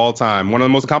entertainers of all time. One of the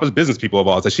most accomplished business people of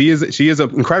all time. She is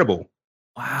incredible.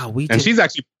 Wow. She's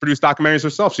actually produced documentaries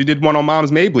herself. She did one on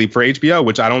Moms Mabley for HBO,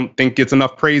 which I don't think gets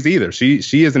enough praise either. She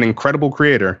is an incredible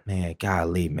creator. Man,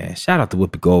 golly, man. Shout out to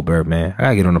Whoopi Goldberg, man. I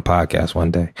gotta get on the podcast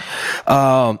one day.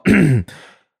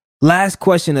 Last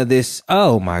question of this.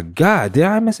 Oh my God. Did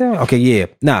I miss out? Okay, yeah.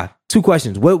 Nah, 2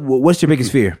 questions. What's your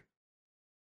biggest fear?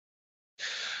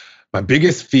 My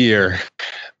biggest fear.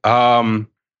 And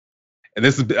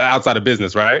this is outside of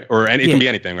business, right? Or it can be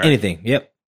anything, right? Anything. Yep.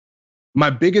 My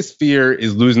biggest fear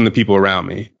is losing the people around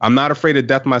me. I'm not afraid of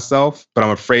death myself, but I'm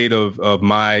afraid of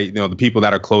my, the people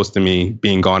that are close to me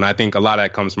being gone. I think a lot of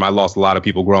that comes from I lost a lot of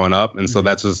people growing up. And so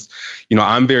that's just,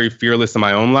 I'm very fearless in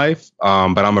my own life.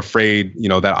 But I'm afraid,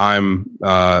 that I'm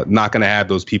not going to have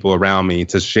those people around me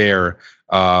to share,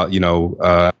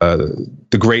 the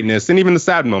greatness and even the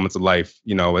sad moments of life,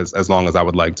 as long as I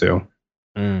would like to.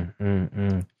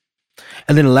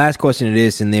 And then the last question of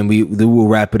this, and then we'll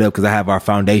wrap it up because I have our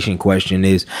foundation question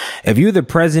is, if you're the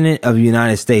president of the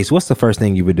United States, what's the first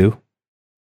thing you would do?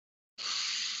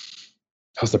 If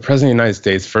I was the president of the United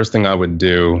States, first thing I would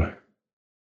do,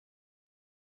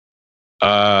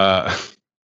 man,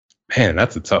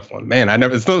 that's a tough one. Man,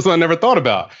 it's something I never thought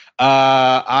about.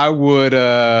 I would,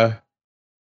 there's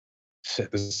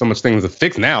so much things to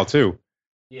fix now too.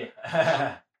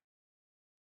 Yeah.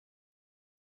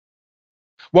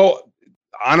 Well,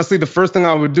 honestly, the first thing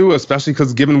I would do, especially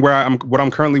because given what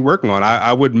I'm currently working on,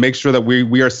 I would make sure that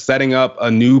we are setting up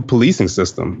a new policing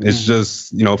system. It's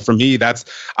just, for me, that's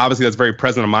very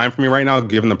present in mind for me right now,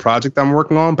 given the project I'm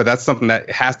working on. But that's something that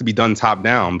has to be done top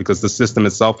down because the system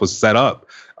itself was set up,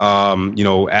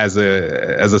 as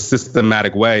a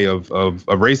systematic way of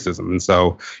racism. And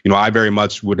so, I very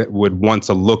much would want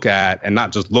to look at, and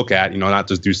not just look at, not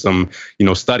just do some,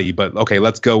 study, but okay,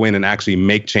 let's go in and actually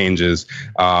make changes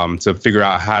to figure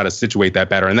out how to situate that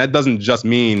better. And that doesn't just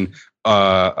mean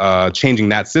changing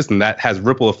that system. That has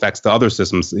ripple effects to other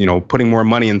systems, putting more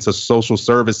money into social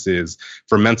services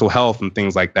for mental health and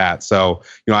things like that. So,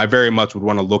 I very much would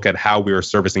want to look at how we are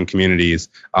servicing communities,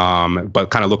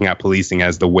 but kind of looking at policing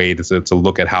as the way to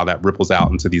look at how that ripples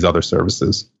out into these other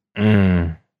services.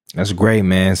 That's great,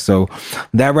 man. So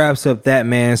that wraps up that,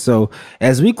 man. So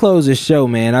as we close the show,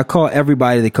 man, I call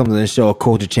everybody that comes on the show a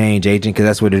culture change agent because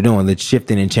that's what they're doing. They're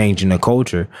shifting and changing the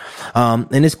culture. And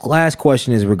this last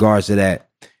question is in regards to that.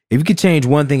 If you could change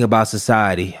one thing about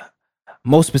society,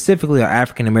 most specifically our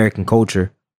African-American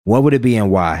culture, what would it be and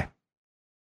why?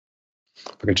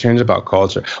 If I can change about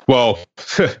culture. Well,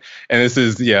 and this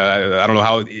is, I don't know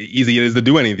how easy it is to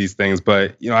do any of these things,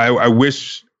 but, I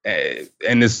wish,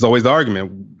 and this is always the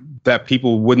argument, that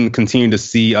people wouldn't continue to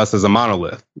see us as a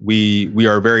monolith. We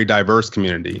are a very diverse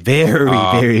community. Very.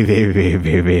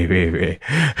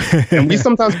 And we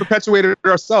sometimes perpetuate it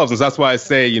ourselves. And so that's why I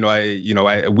say,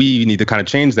 we need to kind of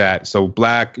change that. So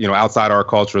Black, outside our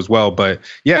culture as well. But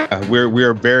yeah,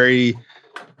 we're very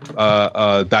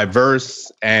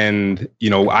diverse. And,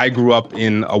 I grew up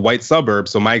in a white suburb.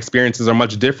 So my experiences are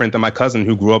much different than my cousin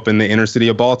who grew up in the inner city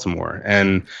of Baltimore.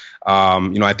 And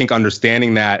I think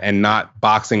understanding that and not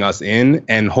boxing us in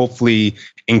and hopefully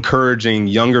encouraging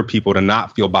younger people to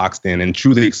not feel boxed in and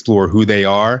truly explore who they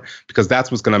are, because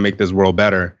that's what's going to make this world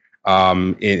better.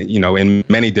 In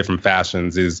many different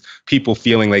fashions, is people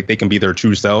feeling like they can be their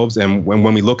true selves. And when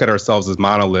we look at ourselves as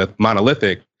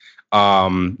monolithic,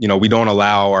 we don't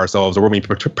allow ourselves, or when we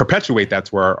perpetuate that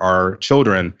to our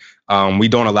children, we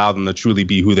don't allow them to truly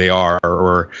be who they are,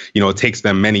 or it takes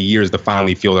them many years to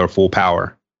finally feel their full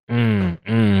power. Man,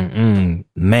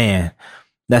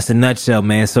 that's a nutshell,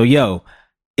 man. So,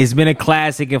 it's been a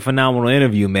classic and phenomenal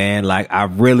interview, man. Like,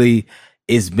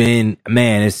 it's been,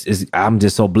 man, I'm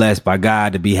just so blessed by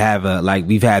God to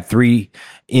we've had 3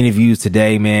 interviews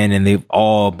today, man, and they've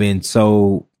all been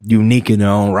so unique in their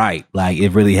own right. Like,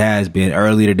 it really has been.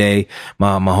 Early today,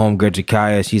 my homegirl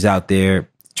Jakaya, she's out there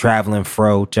traveling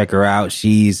fro. Check her out.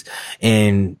 She's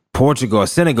in Portugal or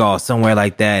Senegal, somewhere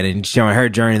like that, and sharing her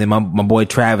journey. Then my boy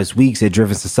Travis Weeks at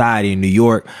Driven Society in New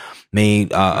York,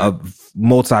 a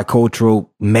multicultural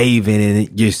maven,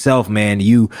 and yourself, man,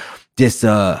 you just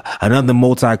another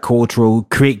multicultural,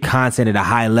 create content at a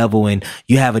high level, and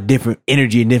you have a different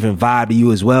energy and different vibe to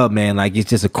you as well, man. Like, it's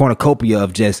just a cornucopia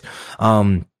of just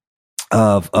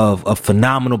of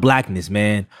phenomenal Blackness,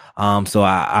 man. So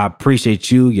I appreciate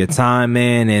your time,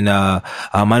 man. And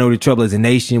Minority Trailblazer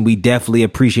Nation, we definitely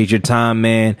appreciate your time,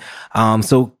 man.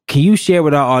 So can you share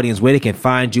with our audience where they can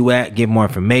find you at, get more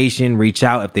information, reach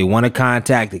out if they want to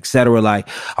contact, etc.? Like,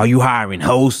 are you hiring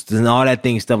hosts and all that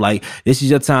stuff? Like, this is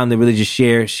your time to really just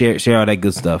share all that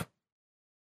good stuff.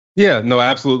 Yeah, no,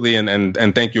 absolutely. And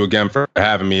thank you again for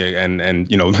having me and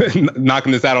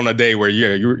knocking this out on a day where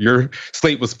your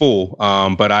slate was full.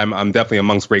 But I'm definitely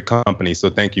amongst great company. So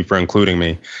thank you for including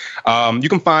me. You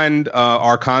can find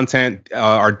our content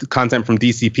from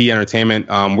DCP Entertainment.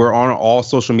 We're on all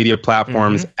social media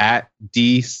platforms at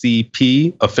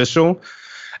DCP Official.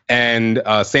 And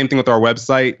same thing with our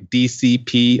website,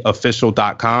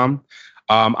 dcpofficial.com.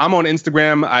 I'm on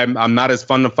Instagram. I'm not as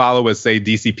fun to follow as say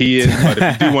DCP is, but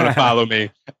if you do want to follow me,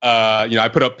 I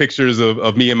put up pictures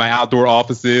of me in my outdoor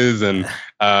offices and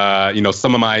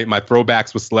some of my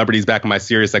throwbacks with celebrities back in my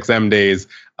Sirius XM days.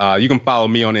 You can follow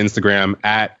me on Instagram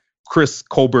at Chris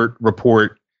Colbert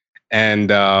Report. And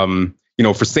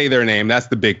for Say Their Name, that's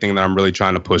the big thing that I'm really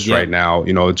trying to push right now.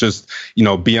 Just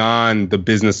beyond the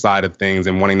business side of things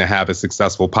and wanting to have a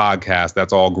successful podcast,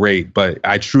 that's all great. But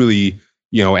I truly,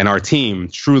 and our team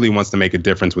truly wants to make a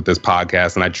difference with this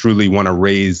podcast. And I truly want to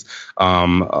raise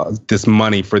this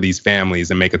money for these families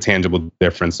and make a tangible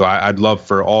difference. So I'd love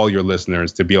for all your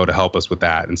listeners to be able to help us with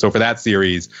that. And so for that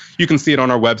series, you can see it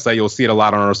on our website. You'll see it a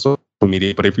lot on our social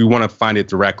media. But if you want to find it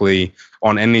directly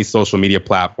on any social media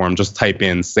platform, just type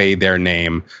in Say Their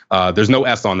Name. There's no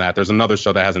S on that. There's another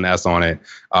show that has an S on it.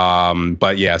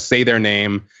 But yeah, Say Their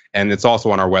Name. And it's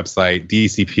also on our website,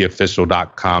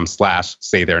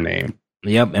 dcpofficial.com/say their name.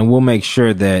 Yep, and we'll make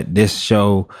sure that this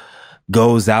show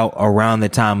goes out around the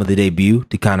time of the debut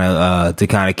to kind of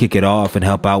kick it off and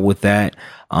help out with that.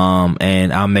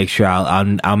 And I'll make sure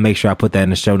I'll make sure I put that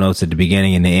in the show notes at the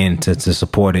beginning and the end to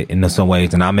support it in some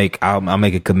ways. And I'll make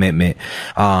a commitment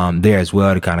there as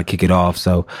well to kind of kick it off.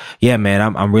 So yeah,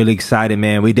 man, I'm really excited,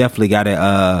 man. We definitely got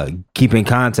to keep in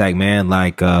contact, man.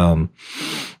 Like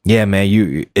yeah,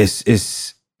 man,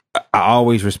 I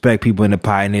always respect people in the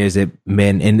pioneers that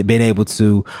been able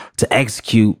to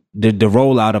execute the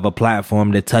rollout of a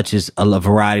platform that touches a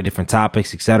variety of different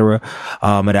topics, etc.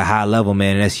 At a high level,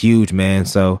 man. And that's huge, man.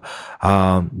 So,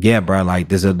 yeah, bro, like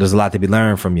there's a lot to be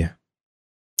learned from you.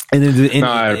 And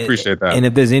I appreciate that. And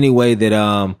if there's any way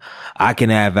that I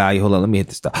can add value, hold on, let me hit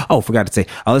this stuff. Oh, forgot to say.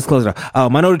 Let's close it out.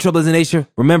 Minority Trouble is in Nature.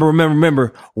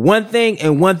 Remember. One thing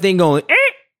and one thing only.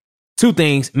 Two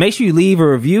things. Make sure you leave a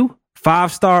review.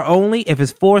 5-star only. If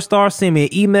it's 4-star, send me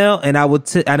an email and I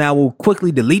will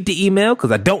quickly delete the email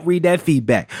because I don't read that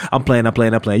feedback. I'm playing. You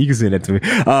can send that to me.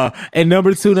 And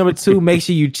number two, make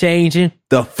sure you changing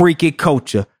the freaking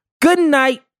culture. Good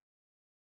night.